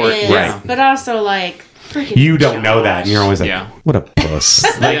reason Yeah. for There it. is, Yeah. but also like freaking You don't know that. And you're always like, Yeah. what a puss.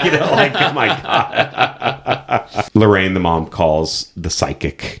 Like, you know, like, oh my God. Lorraine, the mom, calls the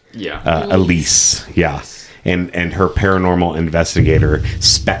psychic Yeah. Elise. Yeah. And her paranormal investigator,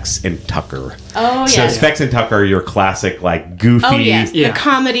 Specs and Tucker. Oh, So yes. Specs and Tucker are your classic, like, goofy. Oh yes, Yeah. the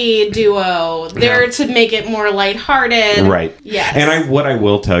comedy duo. They're to make it more lighthearted. Right. Yes. And what I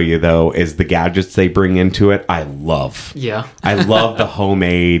will tell you, though, is the gadgets they bring into it, I love. Yeah. I love the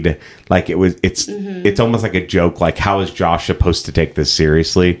homemade, like it's almost like a joke. Like, how is Josh supposed to take this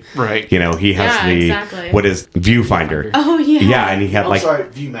seriously? Right. You know, he has Yeah, exactly. what is Viewfinder? Oh yeah. Yeah, and he had like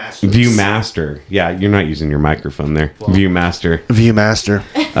Viewmaster. Viewmaster. Yeah, you're not using your microphone there. Viewmaster. Viewmaster.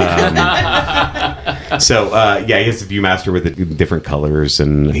 So, yeah, he has the Viewmaster with the different colors,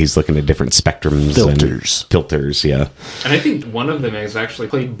 and he's looking at different spectrums. Filters. And filters, yeah. And I think one of them is actually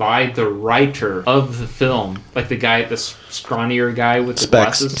played by the writer of the film, like the guy, the scrawnier guy with the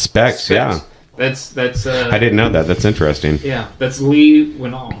Specs. glasses. Specs, yeah. That's I didn't know that. That's interesting. yeah, that's Leigh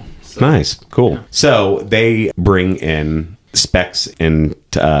Whannell. So, Nice. Cool. So they bring in Specs and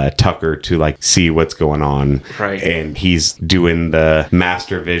Tucker to like see what's going on. Right. And he's doing the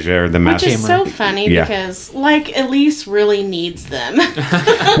master vision or the Which master. is so funny Yeah. because like Elise really needs them.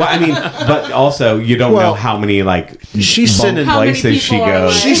 Well, I mean, but also you don't know Well, how many like she's bump sending- How many places she people are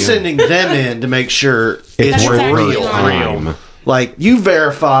goes. like- She's sending them in to make sure it's worth exactly her right. time. Like, you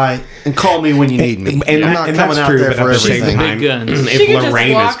verify and call me when you need me. And, I'm not and coming that's out true, there but for at the same everything. time, Big guns. She could if just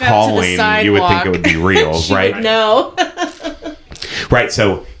Lorraine walk is up to the calling, you would think it would be real, She right? would know. Right,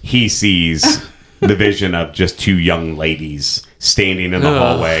 so he sees the vision of just two young ladies standing in the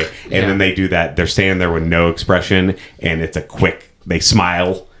hallway, and Yeah. then they do that. They're standing there with no expression, and it's a quick, they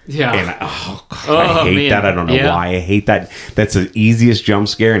smile. Yeah. And I hate man. that. I don't know Yeah. why I hate that. That's the easiest jump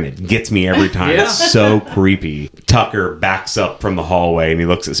scare, and it gets me every time. Yeah. It's so creepy. Tucker backs up from the hallway, and he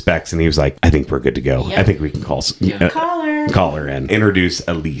looks at Specs, and he was like, I think we're good to go. Yep. I think we can call. Yeah. Caller. Call her in. Introduce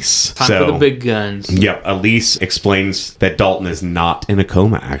Elise. Time for the big guns. Yep. Elise explains that Dalton is not in a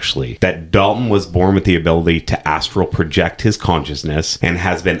coma, actually. That Dalton was born with the ability to astral project his consciousness and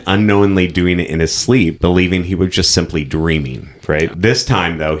has been unknowingly doing it in his sleep, believing he was just simply dreaming, right? This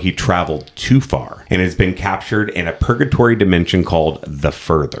time, though, he traveled too far and has been captured in a purgatory dimension called The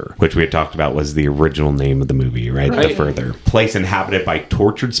Further, which we had talked about was the original name of the movie, right? The Further. Place inhabited by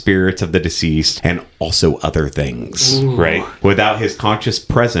tortured spirits of the deceased and also other things, right? Without his conscious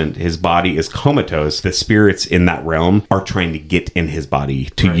present, his body is comatose. The spirits in that realm are trying to get in his body,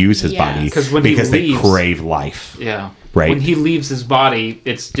 to use his body, because they crave life. Yeah. Right. When he leaves his body,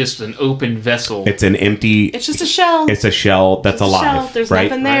 it's just an open vessel. It's an empty. It's just a shell. It's a shell that's alive. Shell. There's right?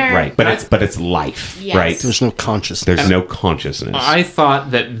 nothing there. Right. But it's life. Yes. Right. There's no consciousness. There's no consciousness. I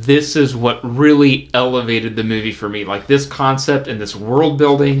thought that this is what really elevated the movie for me. Like this concept and this world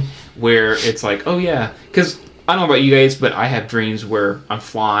building where it's like, oh yeah, because I don't know about you guys, but I have dreams where I'm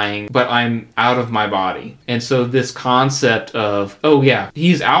flying, but I'm out of my body. And so this concept of, oh yeah,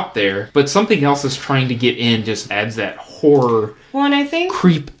 he's out there, but something else is trying to get in just adds that horror Well, and I think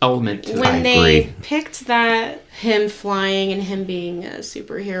creep element to it. when they picked that, him flying and him being a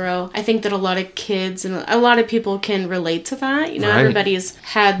superhero, I think that a lot of kids and a lot of people can relate to that. You know, everybody's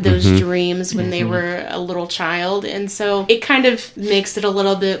had those dreams when they were a little child. And so it kind of makes it a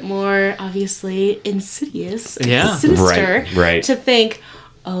little bit more, obviously, insidious, sinister, right. to think,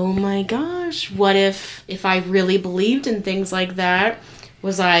 oh my gosh, what if I really believed in things like that?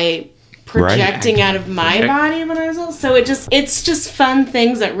 Was I projecting out of my body when I was little? So it's just fun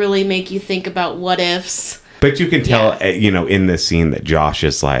things that really make you think about what ifs. But you can tell, you know, in this scene that Josh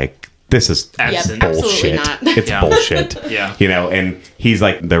is like, this is bullshit. It's bullshit. Yeah. You know, and he's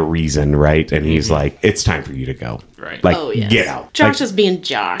like the reason, right? And he's like, it's time for you to go. Right. Like, yes. get out. Josh like, is being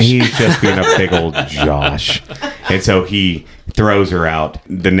Josh. He's just being a big old Josh. And so he throws her out.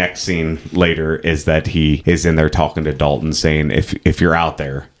 The next scene later is that he is in there talking to Dalton saying, if you're out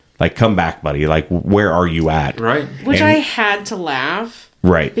there, like, come back, buddy. Like, where are you at? Right. Which I had to laugh.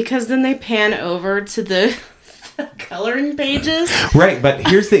 Right. Because then they pan over to the coloring pages. Right, but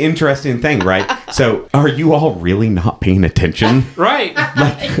here's the interesting thing, right? So, are you all really not paying attention? Right.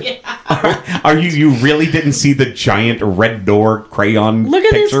 Are you really didn't see the giant red door crayon Look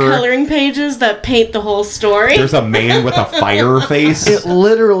at picture? these coloring pages that paint the whole story. There's a man with a fire face. It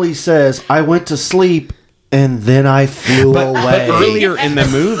literally says, I went to sleep and then I flew away. But earlier in the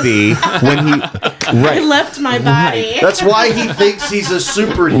movie, when he I left my body. That's why he thinks he's a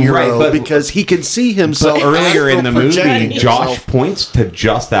superhero, because he can see himself. But earlier in the movie, projecting Josh himself. points to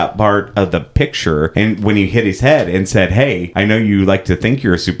just that part of the picture, and when he hit his head and said, "Hey, I know you like to think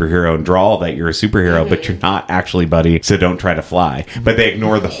you're a superhero and draw that you're a superhero, but you're not actually, buddy. So don't try to fly." But they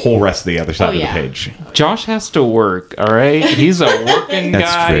ignore the whole rest of the other side of the page. Josh has to work, all right? He's a working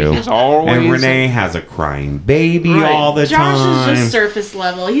That's guy. true. He's always... And Renee has a crying baby all the Josh time. is just surface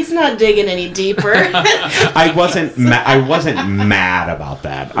level. He's not digging any deeper. I wasn't mad about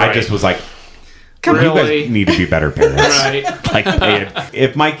that. I just was like, you guys need to be better parents. Right. Like,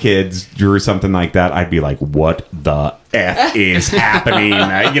 if my kids drew something like that, I'd be like, what the F is happening?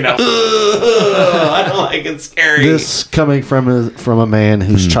 You know, I don't like it's scary. This coming from a man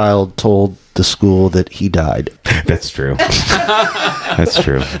whose child told the school that he died. That's true. That's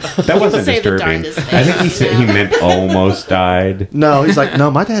true. That wasn't Say the disturbing. darndest I think he said he meant almost died. No, he's like,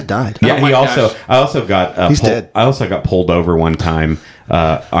 no, my dad died. Yeah, my gosh. I also got He's dead. I also got pulled over one time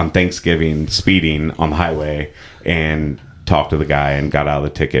on Thanksgiving speeding on the highway and talked to the guy and got out of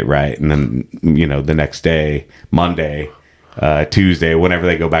the ticket, right? And then, you know, the next day, Monday, Tuesday, whenever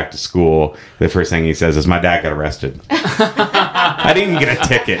they go back to school, the first thing he says is, my dad got arrested. I didn't get a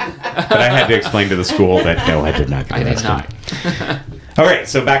ticket, but I had to explain to the school that, no, I did not get arrested. I did not. All right,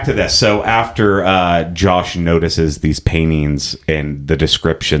 so back to this. So after Josh notices these paintings and the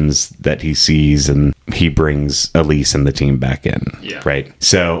descriptions that he sees, and he brings Elise and the team back in. Yeah. Right.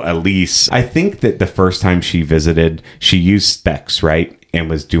 So Elise, I think that the first time she visited, she used specs, right, and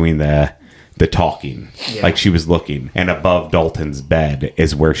was doing the talking, like she was looking, and above Dalton's bed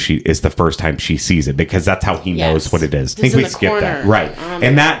is where she is the first time she sees it, because that's how he knows what it is. I think we skipped that, right?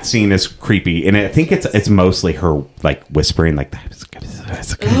 And that scene is creepy, and I think it's mostly her like whispering, like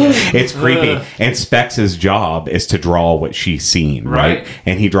it's creepy. And Specs' job is to draw what she's seen, right?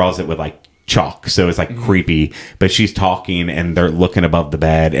 And he draws it with like chalk, so it's like creepy. But she's talking, and they're looking above the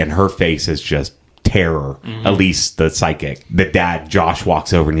bed, and her face is just terror. Elise, the psychic. The dad, Josh,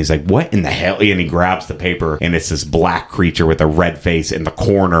 walks over and he's like, what in the hell? And he grabs the paper, and it's this black creature with a red face in the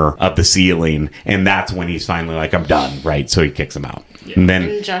corner of the ceiling. And that's when he's finally like, I'm done, right? So he kicks him out. Yeah. And then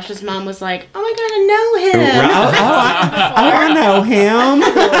and Josh's mom was like, oh my god, I know him. I know him.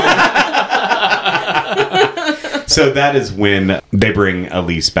 So that is when they bring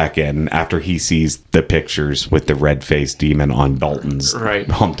Elise back in after he sees the pictures with the red-faced demon on Dalton's wall.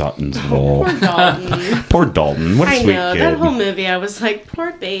 Poor Dalton. Poor Dalton. What a sweet know, kid. that whole movie, I was like,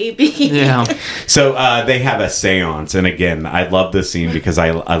 poor baby. Yeah. So they have a seance, and again, I love this scene because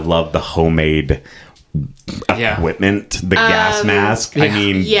I love the homemade equipment, the gas mask. I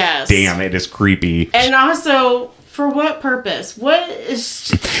mean, yes. Damn, it is creepy. And also, for what purpose? What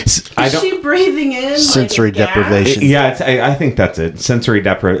is she breathing in? Sensory deprivation. Yeah, I think that's it. Sensory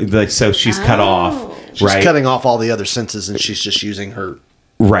deprivation. Like, so she's cut off, She's right? cutting off all the other senses, and she's just using her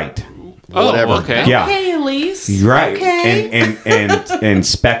Right. whatever. Okay. Yeah. Okay, Elise. Right. Okay. And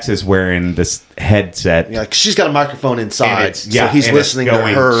Specs is wearing this headset. Yeah, 'cause she's got a microphone inside, So so he's listening to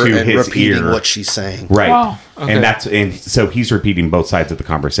going her to and his repeating ear. what she's saying. Right. Wow. Okay. And so he's repeating both sides of the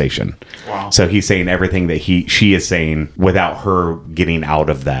conversation. Wow. So he's saying everything that she is saying without her getting out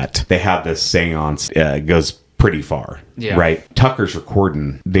of that. They have this seance goes pretty far. Yeah. Right. Tucker's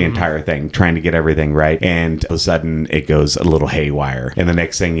recording the entire thing, trying to get everything right. And all of a sudden it goes a little haywire. And the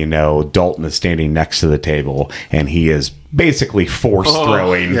next thing you know, Dalton is standing next to the table and he is basically force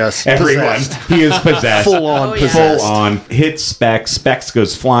throwing everyone. Possessed. He is possessed. Full on yeah. possessed. Full on. Hits Specs. Specs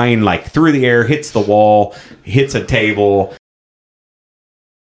goes flying like through the air, hits the wall, hits a table.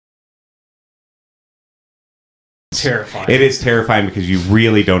 Terrifying. It is terrifying because you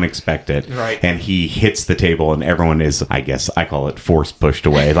really don't expect it. Right. And he hits the table and everyone is, I guess, I call it force pushed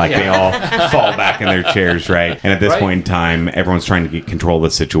away. Like they all fall back in their chairs, right? And at this point in time, everyone's trying to get control of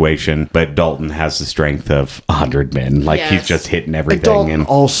the situation, but Dalton has the strength of 100 men. Like he's just hitting everything. Dalton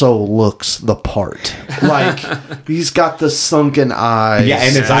also looks the part. Like he's got the sunken eyes. Yeah,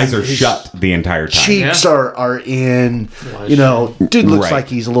 and his eyes are his shut the entire time. Cheeks are in. You know, dude looks like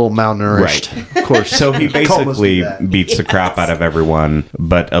he's a little malnourished. Right. Of course. So he basically that. beats the crap out of everyone,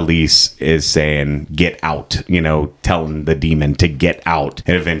 but Elise is saying, get out, telling the demon to get out.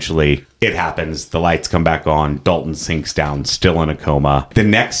 And eventually it happens. The lights come back on. Dalton sinks down, still in a coma. The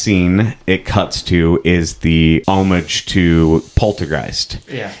next scene it cuts to is the homage to Poltergeist.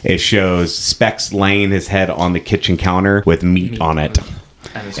 Yeah. It shows Specs laying his head on the kitchen counter with meat on it.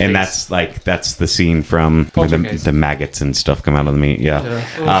 And that's the scene from where the maggots and stuff come out of the meat.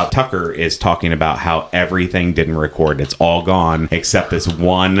 Yeah. Tucker is talking about how everything didn't record. It's all gone except this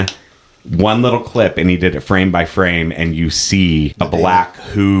one little clip, and he did it frame by frame, and you see a black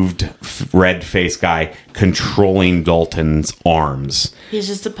hooved red-faced guy controlling Dalton's arms. He's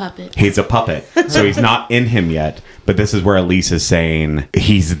just a puppet. He's a puppet. So he's not in him yet, but this is where Elise is saying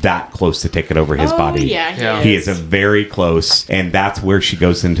he's that close to taking over his body. Yeah, He is a very close, and that's where she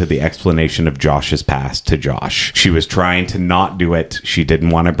goes into the explanation of Josh's past to Josh. She was trying to not do it. She didn't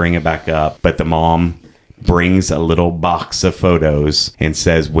want to bring it back up, but the mom brings a little box of photos and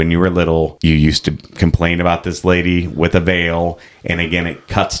says, when you were little, you used to complain about this lady with a veil. And again, it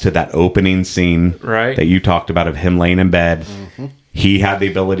cuts to that opening scene that you talked about of him laying in bed. Mm-hmm. He had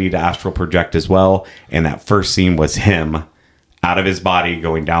the ability to astral project as well. And that first scene was him out of his body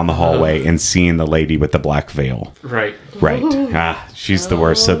going down the hallway and seeing the lady with the black veil. Right. She's the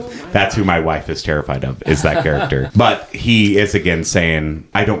worst. So that's who my wife is terrified of, is that character. But he is again saying,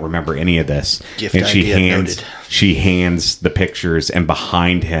 I don't remember any of this. And she hands the pictures, and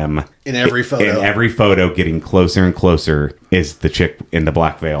behind him in every photo getting closer and closer is the chick in the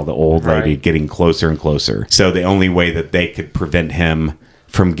black veil, the old lady getting closer and closer. So the only way that they could prevent him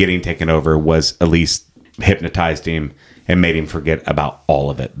from getting taken over was Elise hypnotized him and made him forget about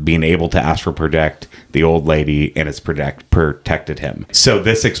all of it. Being able to astral project the old lady, and it's protected him. So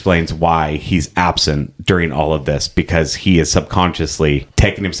this explains why he's absent during all of this, because he is subconsciously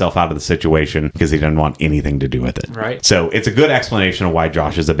taking himself out of the situation because he doesn't want anything to do with it. Right. So it's a good explanation of why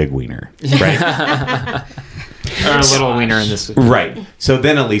Josh is a big wiener. Right. Or a little wiener in this. Right. So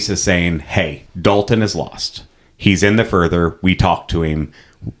then Elise is saying, hey, Dalton is lost. He's in the further. We talked to him.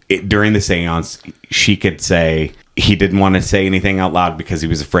 During the seance, she could say he didn't want to say anything out loud because he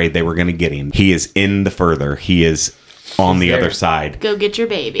was afraid they were going to get him. He is in the further. He is on the other side. Go get your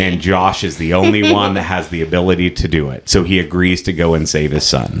baby. And Josh is the only one that has the ability to do it. So he agrees to go and save his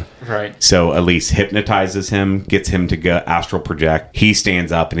son. Right. So Elise hypnotizes him, gets him to go astral project. He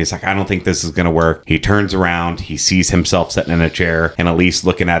stands up and he's like, I don't think this is going to work. He turns around. He sees himself sitting in a chair and Elise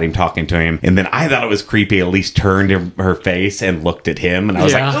looking at him, talking to him. And then I thought it was creepy. Elise turned her face and looked at him. And I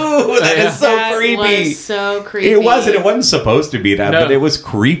was like, ooh, that is so creepy. That was so creepy. It wasn't. It wasn't supposed to be that, but it was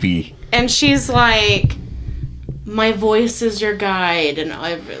creepy. And she's like, my voice is your guide. And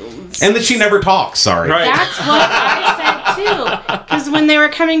then she never talks. Sorry. Right. That's what I said too. Because when they were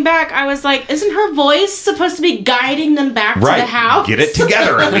coming back, I was like, isn't her voice supposed to be guiding them back to the house? Get it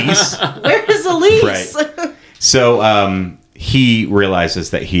together, Elise. Where is Elise? Right. So he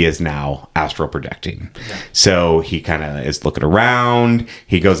realizes that he is now astral projecting. Yeah. So he kind of is looking around.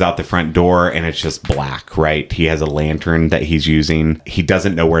 He goes out the front door and it's just black, right? He has a lantern that he's using. He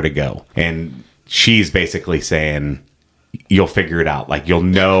doesn't know where to go. And she's basically saying, you'll figure it out. Like you'll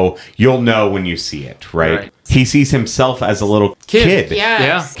know when you see it, right? He sees himself as a little kid.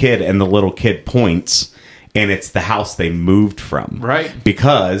 Yes. Kid, and the little kid points, and it's the house they moved from. Right.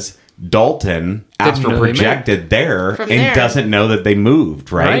 Because Dalton astral projected there and doesn't know that they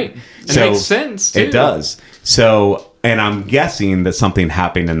moved, right? It makes sense, too. It does. So, and I'm guessing that something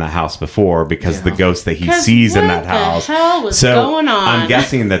happened in the house before because the ghost that he sees in that house. What the hell was going on? I'm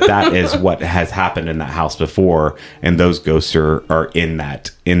guessing that is what has happened in that house before, and those ghosts are in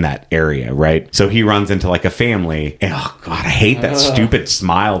that area, right? So he runs into like a family, and oh god, I hate that stupid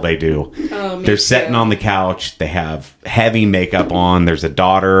smile they do. They're sitting on the couch. They have heavy makeup on. There's a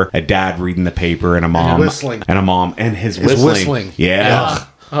daughter, a dad reading the paper, and a mom whistling, and his whistling. Yeah,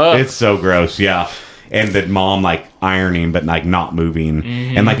 it's so gross. Yeah. And the mom like ironing, but like not moving,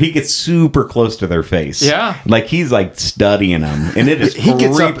 and like he gets super close to their face. Yeah, like he's like studying them, and it is.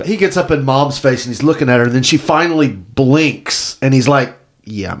 He gets up in mom's face, and he's looking at her. And then she finally blinks, and he's like,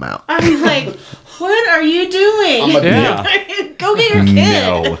 "Yeah, I'm out." I'm like, "What are you doing? Go get your kid."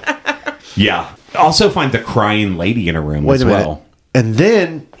 No. Yeah. Also finds a crying lady in a room as well. And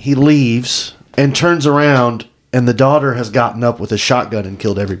then he leaves and turns around. And the daughter has gotten up with a shotgun and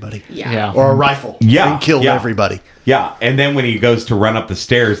killed everybody. Yeah. Or a rifle. Yeah. And killed everybody. Yeah. And then when he goes to run up the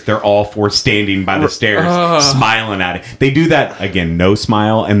stairs, they're all four standing by the stairs, smiling at it. They do that, again, no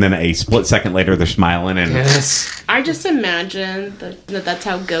smile. And then a split second later, they're smiling. And I just imagine that's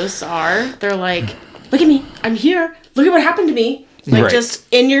how ghosts are. They're like, look at me. I'm here. Look at what happened to me. Like just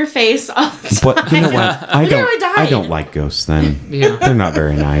in your face all the time. But you know what? I don't like ghosts then. They're not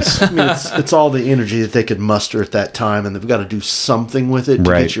very nice. I mean, it's all the energy that they could muster at that time, and they've got to do something with it to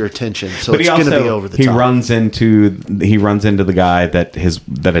get your attention. So it's going to be over the top. He runs into the guy that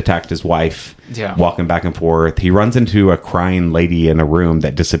attacked his wife. Yeah. Walking back and forth. He runs into a crying lady in a room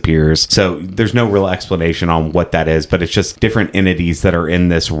that disappears. So there's no real explanation on what that is, but it's just different entities that are in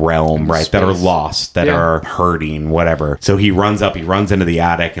this realm, right? That are lost, that are hurting, whatever. So he runs into the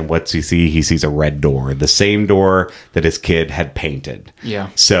attic, and what's he see? He sees a red door, the same door that his kid had painted.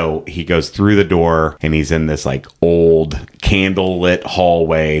 Yeah. So he goes through the door, and he's in this like old candlelit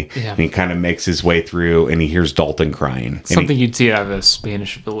hallway, and he kind of makes his way through, and he hears Dalton crying. Something you'd see out of a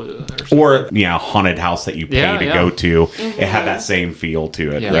Spanish villa or haunted house that you pay to go to. It had that same feel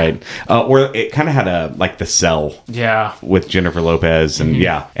to it, right? Or it kind of had the Cell with Jennifer Lopez, and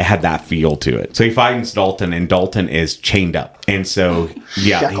it had that feel to it. So he finds Dalton, and Dalton is chained up. And so,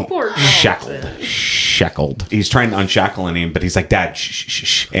 shackled. He's trying to unshackle him, but he's like, Dad,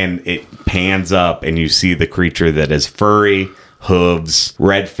 shh. And it pans up, and you see the creature that is furry, hooves,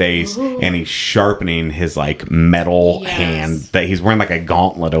 red face, and he's sharpening his like metal hand that he's wearing like a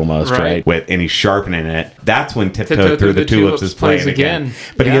gauntlet almost, right? And he's sharpening it. That's when Tiptoe Through the Tulips is playing again.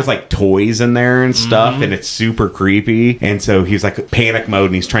 But he has like toys in there and stuff, and it's super creepy. And so he's like panic mode,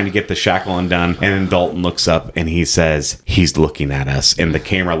 and he's trying to get the shackle undone. And then Dalton looks up, and he says, he's looking at us. And the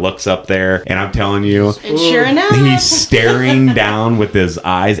camera looks up there, and I'm telling you, and sure enough, he's staring down with his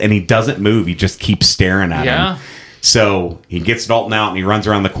eyes, and he doesn't move. He just keeps staring at him. So he gets Dalton out, and he runs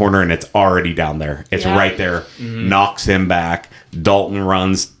around the corner, and it's already down there. It's right there. Knocks him back. Dalton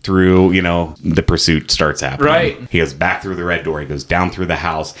runs through, the pursuit starts happening. Right. He goes back through the red door. He goes down through the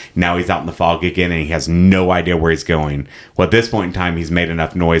house. Now he's out in the fog again, and he has no idea where he's going. Well, at this point in time, he's made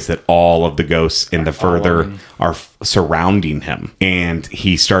enough noise that all of the ghosts in the further are surrounding him. And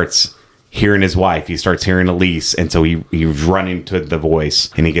he starts hearing his wife. He starts hearing Elise. And so he's running to the voice,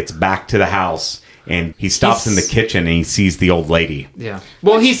 and he gets back to the house. And he stops in the kitchen, and he sees the old lady. Yeah.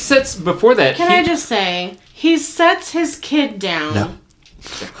 Well, he sits before that. I just say, he sets his kid down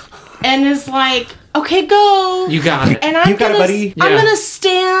and is like, okay, go. You got it. And I'm going to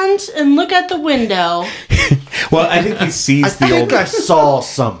stand and look at the window. Well, I think he sees I the think old. I saw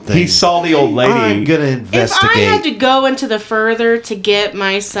something. He saw the old lady. I'm gonna If investigate. I had to go into the further to get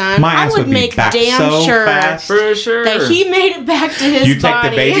my son, My I ass would would be make back damn so sure fast. For sure. that he made it back to his You take body.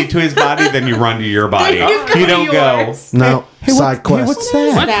 the baby to his body, then you run to your body. Then You don't go. yours. No, side quest. what's What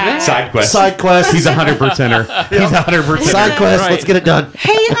is that? that? Side quest. Side quest. He's 100%er. He's 100%er. Side quest. Right. Let's get it done.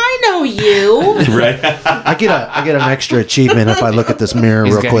 Hey, I know you. Right. I get an extra achievement if I look at this mirror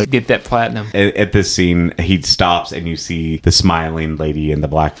He's real gotta quick. get that platinum. At this scene, he stops and you see the smiling lady in the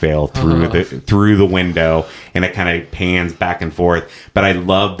black veil through the window, and it kind of pans back and forth. But I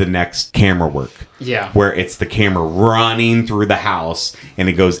love the next camera work. Yeah. Where it's the camera running through the house, and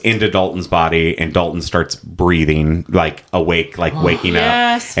it goes into Dalton's body, and Dalton starts breathing, like awake, like waking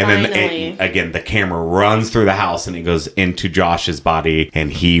Yes, up. And then finally. again, the camera runs through the house, and it goes into Josh's body,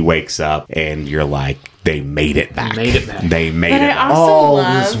 and he wakes up, and you're like, they made it back. Made it back. They made But it I back. also All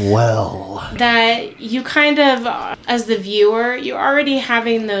love is well. that you kind of, as the viewer, you're already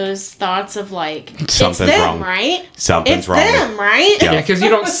having those thoughts of like, Something's it's them, wrong. right? Something's it's wrong. them, right? Yeah. Yeah, because you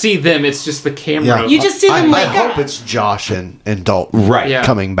don't see them. It's just the camera. Yeah. You just see them I wake hope up. it's Josh and Dalton Right. Yeah.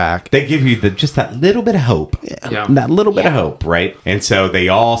 coming back. They give you just that little bit of hope. Yeah. That little bit of Yeah. hope, right? And so they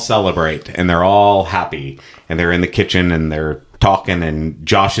all celebrate and they're all happy and they're in the kitchen and they're talking, and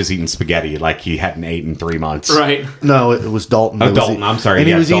Josh is eating spaghetti like he hadn't eaten in 3 months. Right. No, it was Dalton. Oh, that was Dalton, I'm sorry. And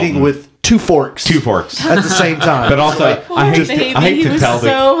he Yeah, was Dalton. eating with 2 forks. 2 forks. At the same time. But also, I hate, baby, I hate he to was tell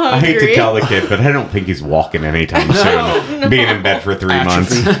so I hate to hungry. tell the kid, but I don't think he's walking anytime soon. Being in bed for 3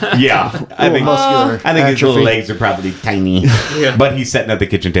 months. Yeah, I think muscular his atrophy. little legs are probably tiny. Yeah. But he's sitting at the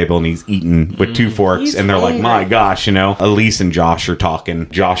kitchen table and he's eating with 2 forks, He's and they're like, hungry. "My gosh, Elise and Josh are talking."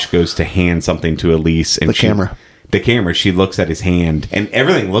 Josh goes to hand something to Elise, and The camera. The camera. She looks at his hand, and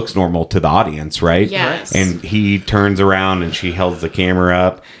everything looks normal to the audience, right? Yes. And he turns around, and she holds the camera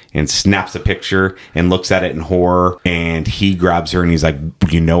up and snaps a picture and looks at it in horror. And he grabs her, and he's like,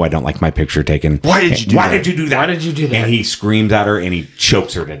 I don't like my picture taken. Why did you do Why that? did you do that? Why did you do that? And he screams at her, and he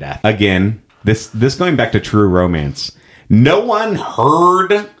chokes her to death. Again, this going back to True Romance. No one heard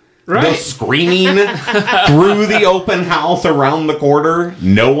the Right. screaming through the open house around the corner.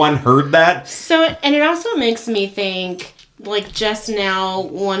 No one heard that. So, and it also makes me think, like, just now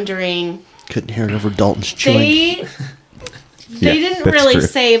wondering, Couldn't hear it over Dalton's chewing. they didn't that's really true.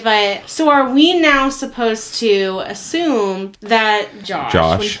 say, but so are we now supposed to assume that Josh,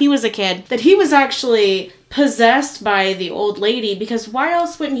 when he was a kid, that he was actually possessed by the old lady? Because why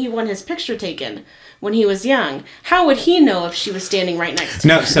else wouldn't he want his picture taken when he was young? How would he know if she was standing right next to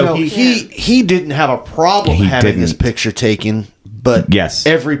him? No, so No, he didn't have a problem He having his didn't. picture taken, but Yes.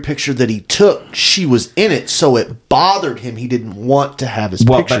 every picture that he took, she was in it, so it bothered him. He didn't want to have his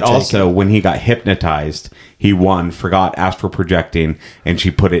Well, picture but taken. also when he got hypnotized, he forgot astral projecting, and she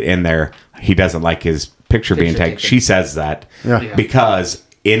put it in there. He doesn't like his picture being taken. taken. She says that Yeah. because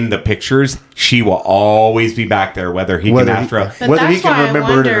in the pictures, she will always be back there, whether he whether can he, astral. But whether he that's can why I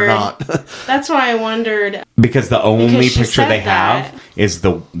remember it or wondered- not. That's why I wondered. Because the only Because she picture said they that. have is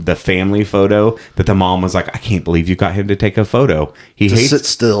the family photo that the mom was like, I can't believe you got him to take a photo. He To hates sit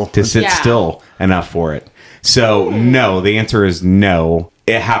still. to sit Yeah. still enough for it. So no, the answer is no.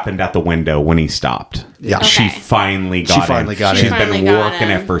 It happened at the window when he stopped. Yeah. She Okay. finally got finally in. got She's in. been Finally got working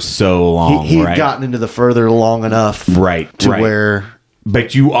in. it for so long, He had right? gotten into the further long enough right, to right. where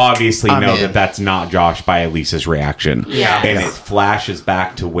But you obviously I'm know in. that that's not Josh by Elise's reaction. Yeah. And it flashes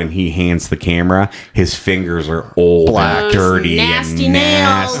back to when he hands the camera. His fingers are old Black. and dirty Nasty and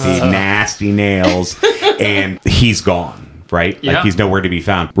nails. nasty nails. And he's gone. Right? Yeah. Like he's nowhere to be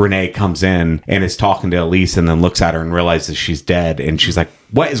found. Renee comes in and is talking to Elise and then looks at her and realizes she's dead. And she's like,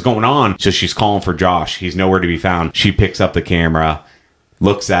 what is going on? So she's calling for Josh. He's nowhere to be found. She picks up the camera,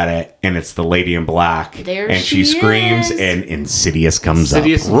 looks at it, and it's the lady in black. There and she she screams, is. and Insidious comes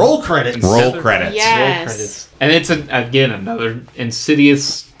Insidious. up. roll credits. Roll credits. Yeah. Roll Yes. credits. And it's again another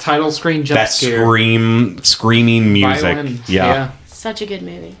Insidious title screen jump That scare. screaming music. Violin. Yeah. Such a good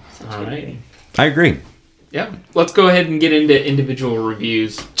movie. Such a All good right. movie. I agree. Yeah. Let's go ahead and get into individual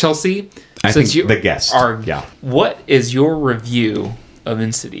reviews. Chelsea, I since think you the guest. are, Yeah. what is your review of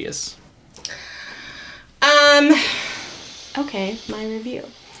Insidious? Okay, my review.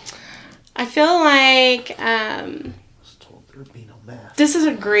 I feel like this is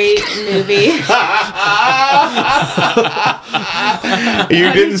a great movie.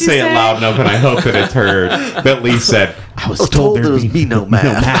 You didn't you say it say? loud enough, and I hope that it's heard. But Lee said, I was Told there there'd was be no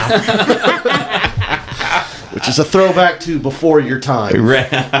math. Which is a throwback to before your time.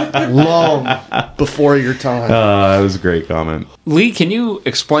 Long before your time. That was a great comment. Lee, can you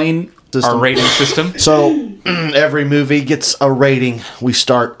explain System. our rating system? So every movie gets a rating. We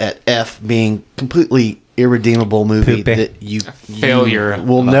start at F, being completely irredeemable movie Poopy. that you failure.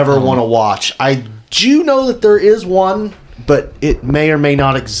 will never want to watch. I do know that there is one, but it may or may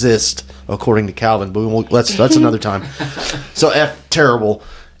not exist according to Calvin. But that's another time. So F, terrible.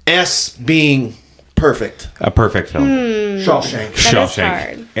 S being perfect. A perfect film. Shawshank. That is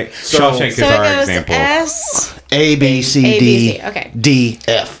hard. Shawshank is So our it goes example. S. A, B, C, A, B, D, C. Okay. D,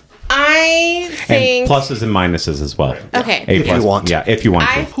 F. I And think. pluses and minuses as well. Okay. A If you plus, want to. Yeah, if you want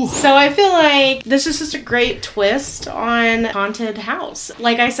to. So I feel like this is just a great twist on haunted house.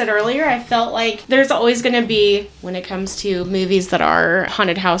 Like I said earlier, I felt like there's always going to be, when it comes to movies that are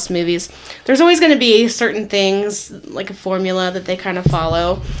haunted house movies, there's always going to be certain things, like a formula that they kind of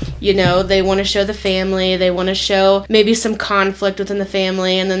follow. You know, they want to show the family, they want to show maybe some conflict within the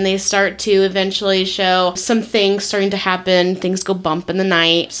family, and then they start to eventually show some things starting to happen, things go bump in the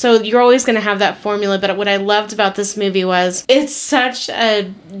night. So you're always going to have that formula, but what I loved about this movie was it's such a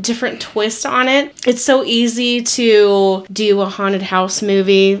different twist on it. It's so easy to do a haunted house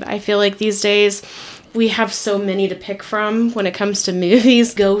movie. I feel like these days we have so many to pick from when it comes to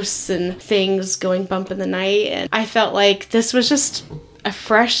movies, ghosts and things going bump in the night. And I felt like this was just a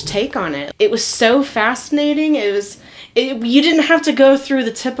fresh take on it. It was so fascinating. You didn't have to go through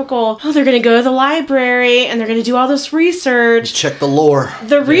the typical, they're going to go to the library and they're going to do all this research. Check the lore.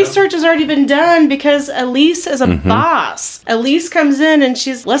 The research has already been done because Elise is a boss. Elise comes in and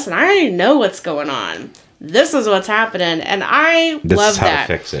she's, listen, I already know what's going on. This is what's happening. And I This love is how that.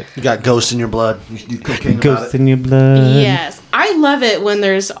 to fix it. You got ghosts in your blood. You do cocaine about Ghost it. in your blood. Yes. I love it when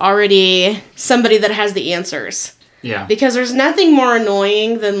there's already somebody that has the answers. Yeah. Because there's nothing more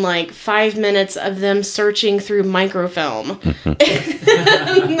annoying than like 5 minutes of them searching through microfilm in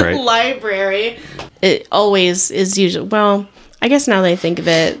the Right. library. It always is usually, well, I guess now that I think of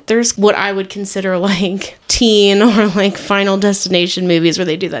it, there's what I would consider like teen or like Final Destination movies where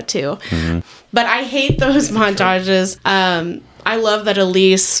they do that too. But I hate those montages. I love that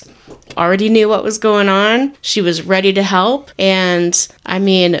Elise already knew what was going on. She was ready to help. And I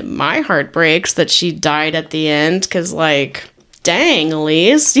mean, my heart breaks that she died at the end because, like, dang,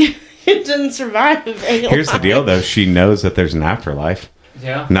 Elise, you didn't survive very long. Here's the deal, though. She knows that there's an afterlife.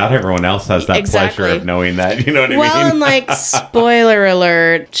 Yeah. Not everyone else has that Exactly. pleasure of knowing that. You know what I Well, mean? and like, spoiler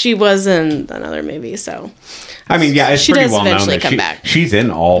alert, she was in another movie, so. I mean, yeah, it's She pretty does well known eventually that come back. she's in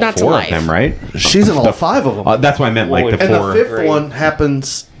all Not to 4 of life. them, right? She's in all 5 of them. That's why I meant like the and 4 the 5th one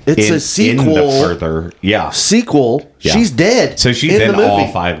happens. It's in, a sequel. in the further. Yeah. Sequel. Yeah. She's dead. So she's in the movie.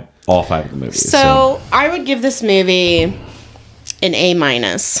 all five of the movies. So I would give this movie an A-.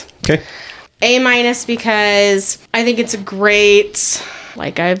 Okay. A- because I think it's a great,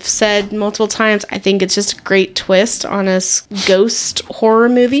 like I've said multiple times, I think it's just a great twist on a ghost horror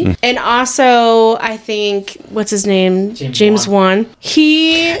movie. And also, I think, what's his name? James Wan.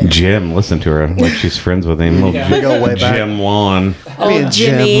 He... Jim, listen to her like she's friends with him. Little We go way back. Jim Wan. Oh,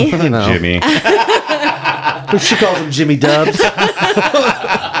 Jimmy. Jim, you know. Jimmy. She calls him Jimmy Dubs.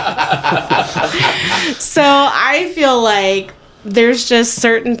 So I feel like there's just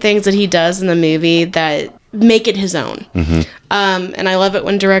certain things that he does in the movie that make it his own. And I love it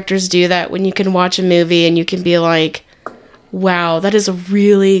when directors do that, when you can watch a movie and you can be like, wow, that is a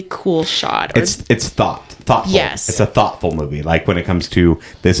really cool shot. Or, It's thoughtful. Yes. It's a thoughtful movie. Like when it comes to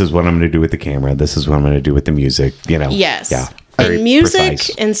this is what I'm going to do with the camera. This is what I'm going to do with the music. You know. yes. Yeah. And Very music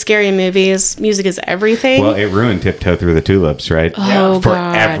precise. in scary movies, music is everything. Well, it ruined Tiptoe Through the Tulips, right? Oh, For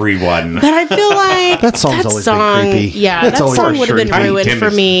God. everyone. But I feel like That song's always been creepy. Yeah, That's that always song for would have sure. been Tiny ruined Tim for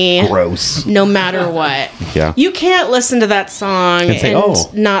is me Gross. no matter what. Yeah. You can't listen to that song And say,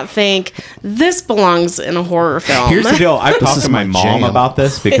 "Oh." not think this belongs in a horror film. Here's the deal. I've talked is to my my mom jam. about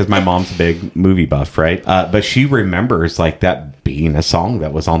this because my mom's a big movie buff, right? But she remembers like that being a song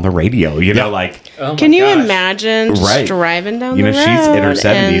that was on the radio. You know, like Can you imagine just Right. driving down you the know, road? she's in her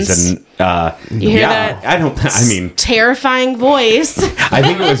 70s and you hear yeah, that? I mean, terrifying voice. I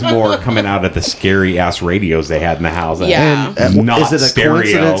think it was more coming out of the scary ass radios they had in the house. Yeah. Not is it a stereo,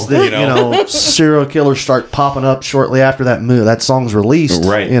 coincidence that you know? serial killers start popping up shortly after that song's released?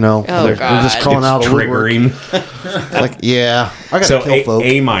 Right. You know, Oh, they're just God. crawling out It's of the woodwork. triggering. Like, yeah, I gotta So kill folk.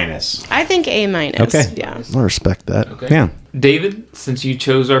 A minus. I think A-. Okay. Yeah. I respect that. Yeah. David, since you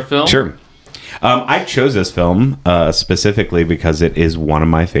chose our film, Sure. I chose this film specifically because it is one of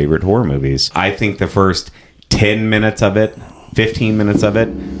my favorite horror movies. I think the first 10 minutes of it, 15 minutes of it,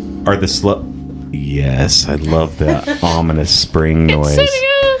 are the slow. Yes, I love the ominous spring noise.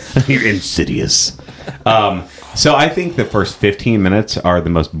 You're insidious. So I think the first 15 minutes are the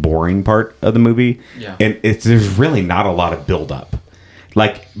most boring part of the movie. Yeah. And there's really not a lot of buildup.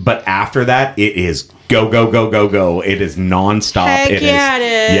 But after that, it is go, go, go, go, go. It is nonstop. Heck It yeah, is. it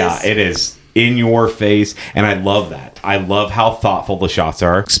is. Yeah, it is. in your face, and I love that. I love how thoughtful the shots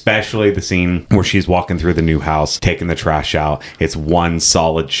are, especially the scene where she's walking through the new house, taking the trash out. It's one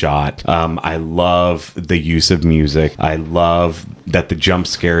solid shot. I love the use of music. I love that the jump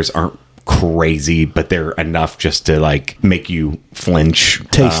scares aren't crazy, but they're enough just to like make you flinch.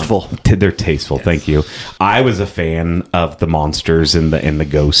 Tasteful. They're tasteful. Yes. Thank you. I was a fan of the monsters and the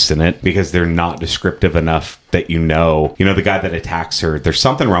ghosts in it because they're not descriptive enough that you know the guy that attacks her. There's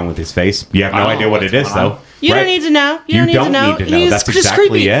something wrong with his face. You have no idea what it is though. You don't need to know. You don't need to know. That's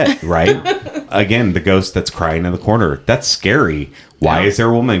exactly it, right? Again, the ghost that's crying in the corner. That's scary. Why is there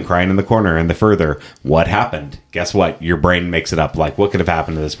a woman crying in the corner? And the further, what happened? Guess what? Your brain makes it up. Like, what could have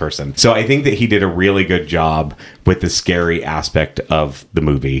happened to this person? So I think that he did a really good job with the scary aspect of the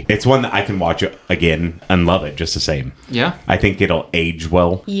movie. It's one that I can watch again and love it just the same. Yeah. I think it'll age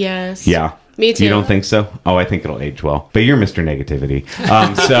well. Yes. Yeah. Me too. You don't think so? Oh, I think it'll age well. But you're Mr. Negativity.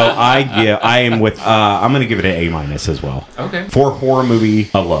 So I'm going to give it an A- as well. Okay. For horror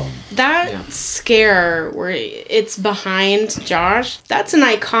movie alone. That scare where it's behind Josh, that's an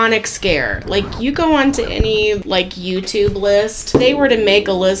iconic scare. Like, you go onto any, like, YouTube list, they were to make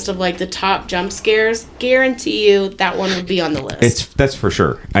a list of, like, the top jump scares, guarantee you that one would be on the list. That's for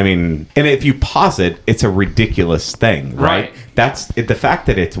sure. I mean, and if you pause it, it's a ridiculous thing, right? That's the fact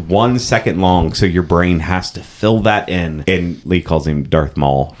that it's 1 second long, so your brain has to fill that in. And Leigh calls him Darth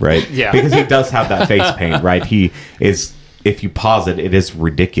Maul, right? Yeah. Because he does have that face paint, right? He is... If you pause it, it is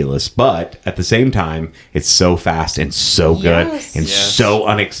ridiculous. But at the same time, it's so fast and so good and so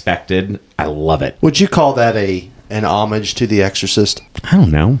unexpected. I love it. Would you call that an homage to The Exorcist? I don't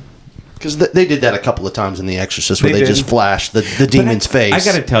know. Because they did that a couple of times in The Exorcist where they just flashed the demon's face. I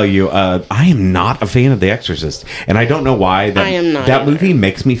got to tell you, I am not a fan of The Exorcist. And I don't know why. I am not that movie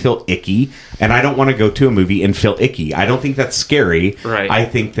makes me feel icky. And I don't want to go to a movie and feel icky. I don't think that's scary. Right. I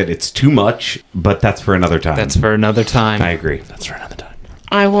think that it's too much, but that's for another time. That's for another time. I agree. That's for another time.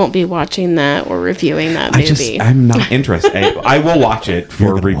 I won't be watching that or reviewing that movie. I'm not interested. I will watch it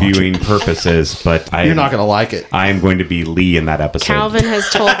for reviewing purposes, but you're not going to like it. I am going to be Leigh in that episode. Calvin has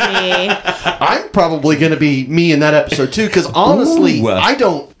told me I'm probably going to be me in that episode too, because honestly, I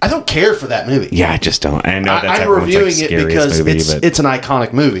don't care for that movie. Yeah, I just don't. I know that's I'm reviewing it because movie, it's an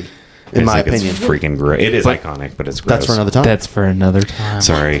iconic movie. In my opinion, it's freaking gross. It is iconic, but it's gross. That's for another time. That's for another time.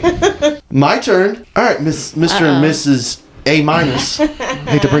 Sorry. My turn. All right, Mr. and Mrs. A-.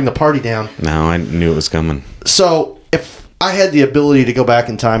 Hate to bring the party down. No, I knew it was coming. So, if I had the ability to go back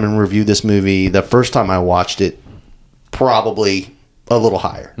in time and review this movie, the first time I watched it, probably a little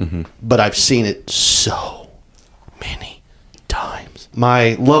higher. Mm-hmm. But I've seen it so many times.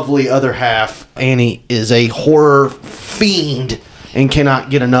 My lovely other half, Annie, is a horror fiend and cannot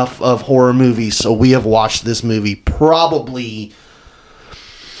get enough of horror movies. So we have watched this movie probably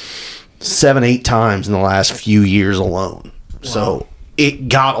 7-8 times in the last few years alone. Wow. So it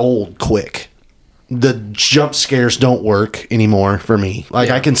got old quick. The jump scares don't work anymore for me. Like,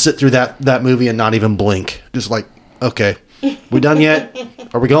 I can sit through that movie and not even blink. Just like, okay, we done yet?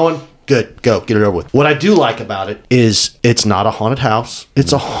 Are we going? Good, go, get it over with. What I do like about it is it's not a haunted house.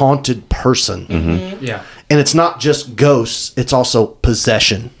 It's a haunted person. Mm-hmm. Yeah. And it's not just ghosts, it's also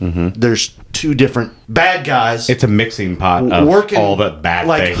possession. Mm-hmm. There's two different bad guys. It's a mixing pot of all the bad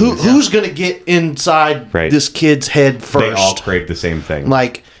things. Who's going to get inside this kid's head first? They all crave the same thing.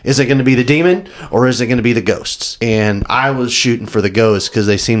 Like, is it going to be the demon or is it going to be the ghosts? And I was shooting for the ghosts because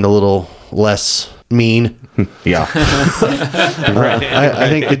they seemed a little less mean. Yeah. Right. I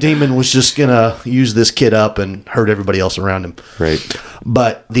think the demon was just going to use this kid up and hurt everybody else around him. Right.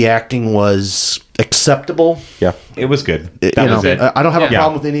 But the acting was acceptable. Yeah. It was good. That was it. I don't have a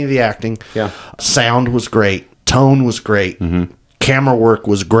problem with any of the acting. Yeah. Sound was great. Tone was great. Mm-hmm. Camera work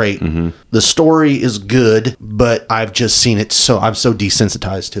was great. Mm-hmm. The story is good, but I've just seen it, so I'm so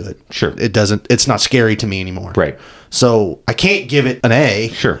desensitized to it. Sure. It's not scary to me anymore. Right. So I can't give it an A.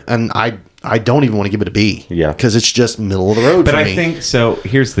 Sure. And I don't even want to give it a B. Yeah. Because it's just middle of the road for me. But I think, so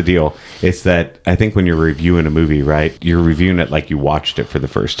here's the deal. It's that I think when you're reviewing a movie, right, you're reviewing it like you watched it for the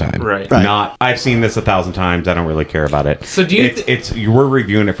first time. Right. Not, I've seen this 1,000 times, I don't really care about it. So do you... We're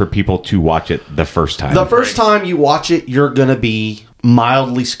reviewing it for people to watch it the first time. The first time you watch it, you're going to be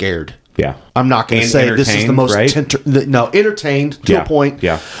mildly scared. Yeah. I'm not going to say this is the most... entertained to a point.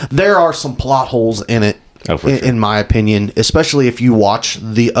 Yeah. There are some plot holes in it. Oh, for sure. In my opinion, especially if you watch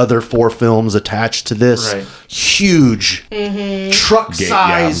the other 4 films attached to this, huge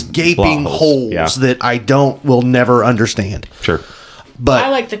truck-size gaping holes that I will never understand. Sure. But I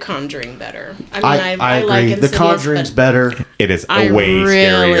like The Conjuring better. I mean, I agree. like The Insidious, Conjuring's but better. It is I way really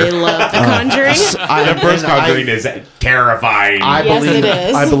scarier. love The Conjuring. The first Conjuring is terrifying. Yes, it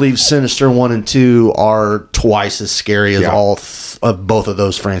is. I believe Sinister 1 and 2 are twice as scary as all of both of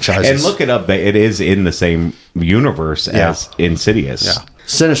those franchises. And look it up. It is in the same universe as Insidious. Yeah.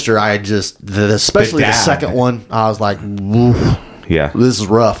 Sinister, especially the dad. second one, I was like, "Woof, Yeah. this is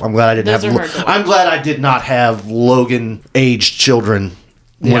rough." I'm glad I didn't Those have. are hard to watch. I'm glad I did not have Logan aged children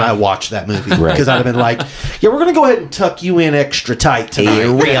when I watched that movie, Right. because I'd have been like, "Yeah, we're gonna go ahead and tuck you in extra tight tonight."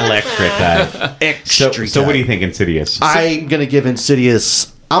 Real extra tight. Extra So what do you tight. think, Insidious? I'm gonna give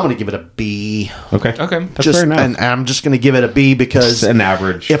Insidious. I'm gonna give it a B. Okay. That's fair enough. And I'm just gonna give it a B because It's an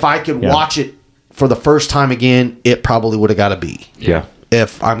average. if I could watch it for the first time again, it probably would have got a B. Yeah.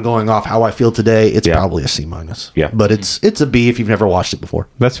 If I'm going off how I feel today, it's probably a C minus. Yeah. But it's a B if you've never watched it before.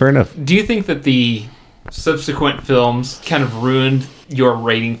 That's fair enough. Do you think that the subsequent films kind of ruined your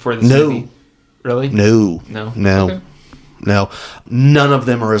rating for this No. movie? Really? No. No? No. Okay. No. None of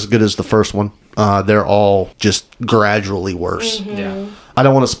them are as good as the first one. They're all just gradually worse. Yeah. I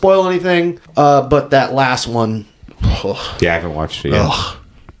don't want to spoil anything, but that last one, Yeah, I haven't watched it yet.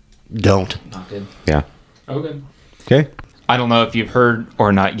 don't. Not good. Yeah. Okay. Okay. I don't know if you've heard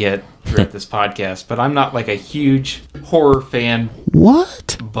or not yet throughout this podcast, but I'm not like a huge horror fan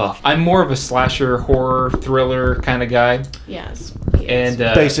What? buff. I'm more of a slasher, horror, thriller kind of guy. Yes. And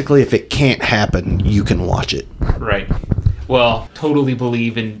Basically, if it can't happen, you can watch it. right. Well, totally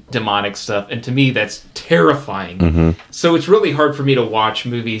believe in demonic stuff, and to me, that's terrifying. So it's really hard for me to watch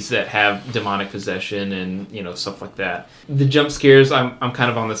movies that have demonic possession and stuff like that. The jump scares, I'm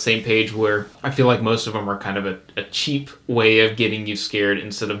kind of on the same page where I feel like most of them are kind of a cheap way of getting you scared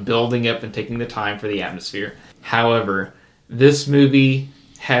instead of building up and taking the time for the atmosphere. However, this movie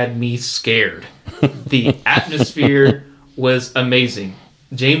had me scared. The atmosphere was amazing.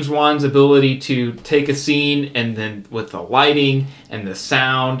 James Wan's ability to take a scene and then with the lighting and the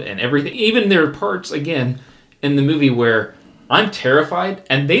sound and everything, even there are parts, again, in the movie where I'm terrified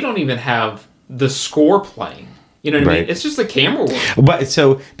and they don't even have the score playing. You know what I mean? Right. It's just the camera work. But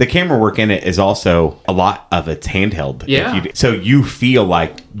so the camera work in it is also a lot of it's handheld. Yeah. So you feel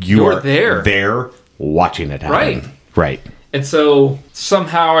like you're there. watching it happen. Right. Right. And so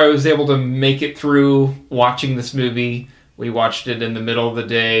somehow I was able to make it through watching this movie. We watched it in the middle of the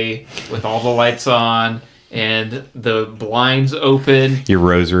day with all the lights on and the blinds open. Your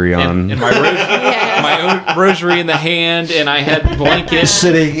rosary on. And my, my own rosary in the hand, and I had blankets.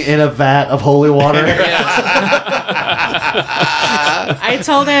 Sitting in a vat of holy water. I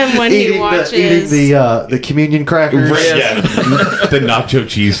told him when he watches. eating the communion crackers. Yeah. The nacho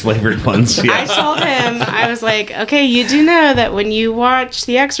cheese flavored ones. I Yeah. told him, I was like, okay, you do know that when you watch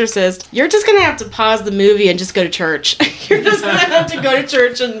The Exorcist, you're just going to have to pause the movie and just go to church. You're just going to have to go to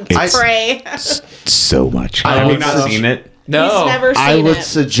church and pray. So much. I Have you would not say- seen it? No. He's never seen I would it.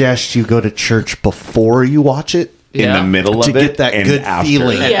 suggest you go to church before you watch it. In Yeah. the middle To of it? get that and good after.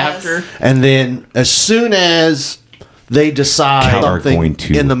 feeling. And Yes. after. And then as soon as they decide Are going something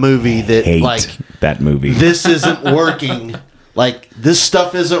to in the movie that Hate like that movie. this isn't working, like this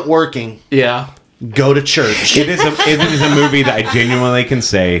stuff isn't working, Yeah. go to church. It is a movie that I genuinely can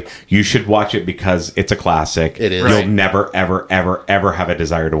say you should watch it because it's a classic. It is. You'll Right. never, ever, ever, ever have a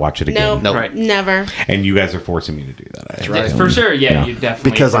desire to watch it No, again. Nope. Right. never. And you guys are forcing me to do that. That's right. For sure, yeah, Yeah. you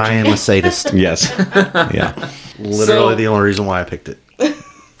definitely. Because I am a sadist. Yes. Yeah. Literally So- the only reason why I picked it.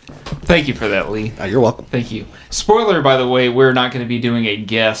 Thank you for that, Lee. You're welcome. Thank you. Spoiler, by the way, we're not going to be doing a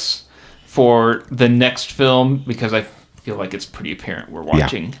guess for the next film because I feel like it's pretty apparent we're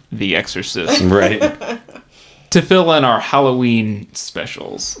watching The Exorcist Right. to fill in our Halloween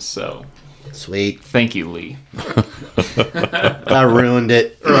specials. So, Sweet. thank you, Lee. I ruined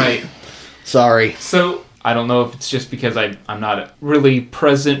it. Right. Sorry. So, I don't know if it's just because I'm not really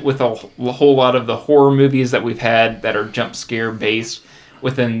present with a whole lot of the horror movies that we've had that are jump scare based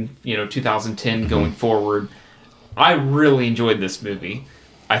within 2010 going forward. I really enjoyed this movie.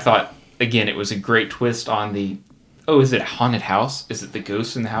 I thought, again, it was a great twist on the is it a haunted house? Is it the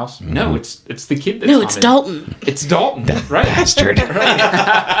ghost in the house? No, it's the kid that's No, it's haunted. Dalton. It's Dalton, right? Bastard.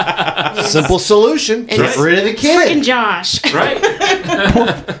 Simple solution. Get It's rid of the Freaking kid. Josh. Right?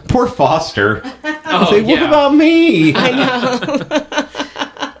 Poor Foster. Oh, Say, what yeah. about me? I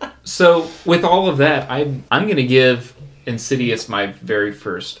know. So, with all of that, I'm going to give Insidious my very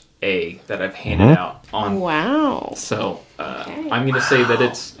first A that I've handed out on. Wow. So, Okay. I'm going to say that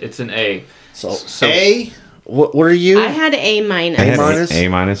it's an A. So, So- A, what are you? I had A minus. I had minus? A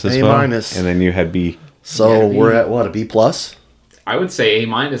minus as A well. minus. And then you had B. So Yeah, we're at what, a B plus? I would say A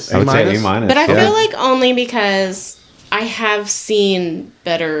minus. I would say A minus? minus. But I yeah. feel like only because I have seen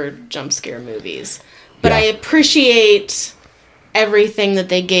better jump scare movies, but Yeah. I appreciate everything that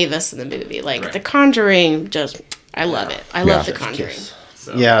they gave us in the movie. Like The Conjuring, I love it. I love The Conjuring.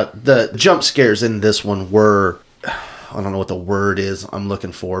 So. Yeah, the jump scares in this one were, I don't know what the word is I'm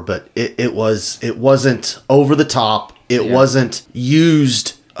looking for, but it wasn't over the top. It wasn't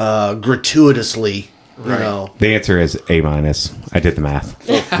used gratuitously. You know, The answer is A-. I did the math.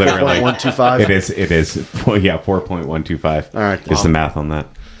 Literally. 125. It is. Well, yeah, 4.125. All right. Is the math on that.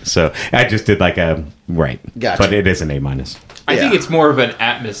 So I just did like a, right. Gotcha. But it is an A-. I think it's more of an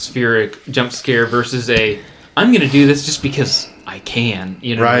atmospheric jump scare versus I'm going to do this just because I can.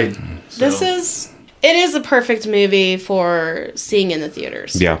 You know, Right. what I mean? So- It is a perfect movie for seeing in the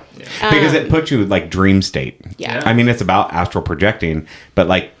theaters. Yeah. Because it puts you like dream state. Yeah. I mean, it's about astral projecting, but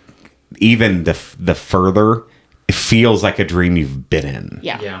like even the further, it feels like a dream you've been in.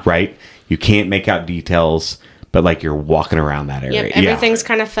 Yeah. Right? You can't make out details, but like you're walking around that area. Yep, everything's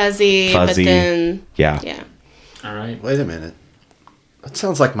kind of fuzzy, but then... Yeah. Yeah. All right. Wait a minute. That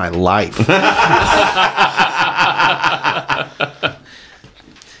sounds like my life.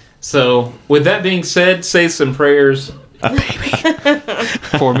 So, with that being said, say some prayers.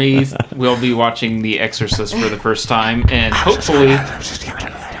 For me, we'll be watching The Exorcist for the first time, and hopefully...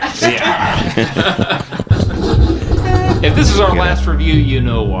 Yeah. If this is our last review, you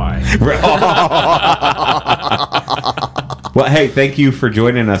know why. Well, hey, thank you for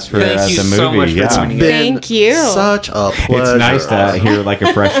joining us for Thank you the movie. so much for joining us. Thank you. Such a pleasure. It's nice to hear like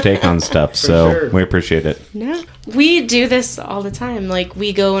a fresh take on stuff, so sure. we appreciate it. No. We do this all the time. Like,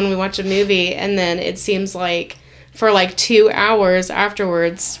 we go and we watch a movie, and then it seems like for like 2 hours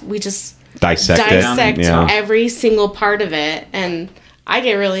afterwards, we just Dissect it. Yeah. every single part of it, and I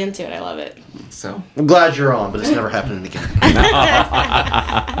get really into it. I love it. So, I'm glad you're on, but it's never happening again.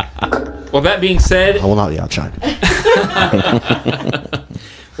 well, that being said, I will not be outside.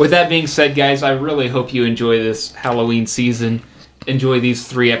 with that being said, guys, I really hope you enjoy this Halloween season. Enjoy these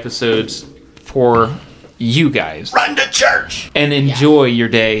 3 episodes for you guys. Run to church! And enjoy your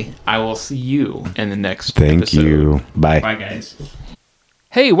day. I will see you in the next Thank episode. you. Bye. Bye, guys.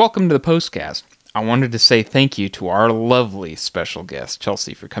 Hey, welcome to the postcast. I wanted to say thank you to our lovely special guest,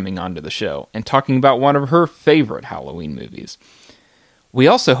 Chelsea, for coming onto the show and talking about one of her favorite Halloween movies. We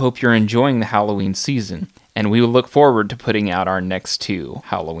also hope you're enjoying the Halloween season, and we will look forward to putting out our next 2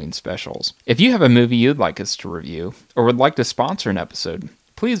 Halloween specials. If you have a movie you'd like us to review, or would like to sponsor an episode,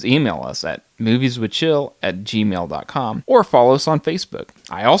 please email us at movieswithchill@gmail.com or follow us on Facebook.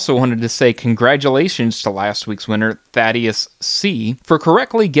 I also wanted to say congratulations to last week's winner, Thaddeus C., for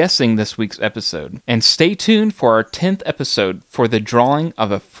correctly guessing this week's episode. And stay tuned for our 10th episode for the drawing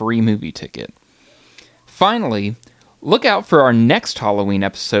of a free movie ticket. Finally, look out for our next Halloween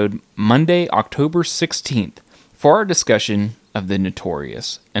episode, Monday, October 16th, for our discussion of the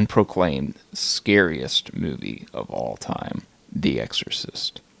notorious and proclaimed scariest movie of all time, The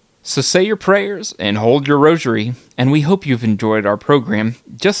Exorcist. So say your prayers and hold your rosary, and we hope you've enjoyed our program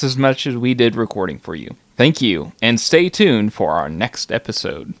just as much as we did recording for you. Thank you, and stay tuned for our next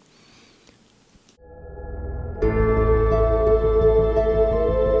episode.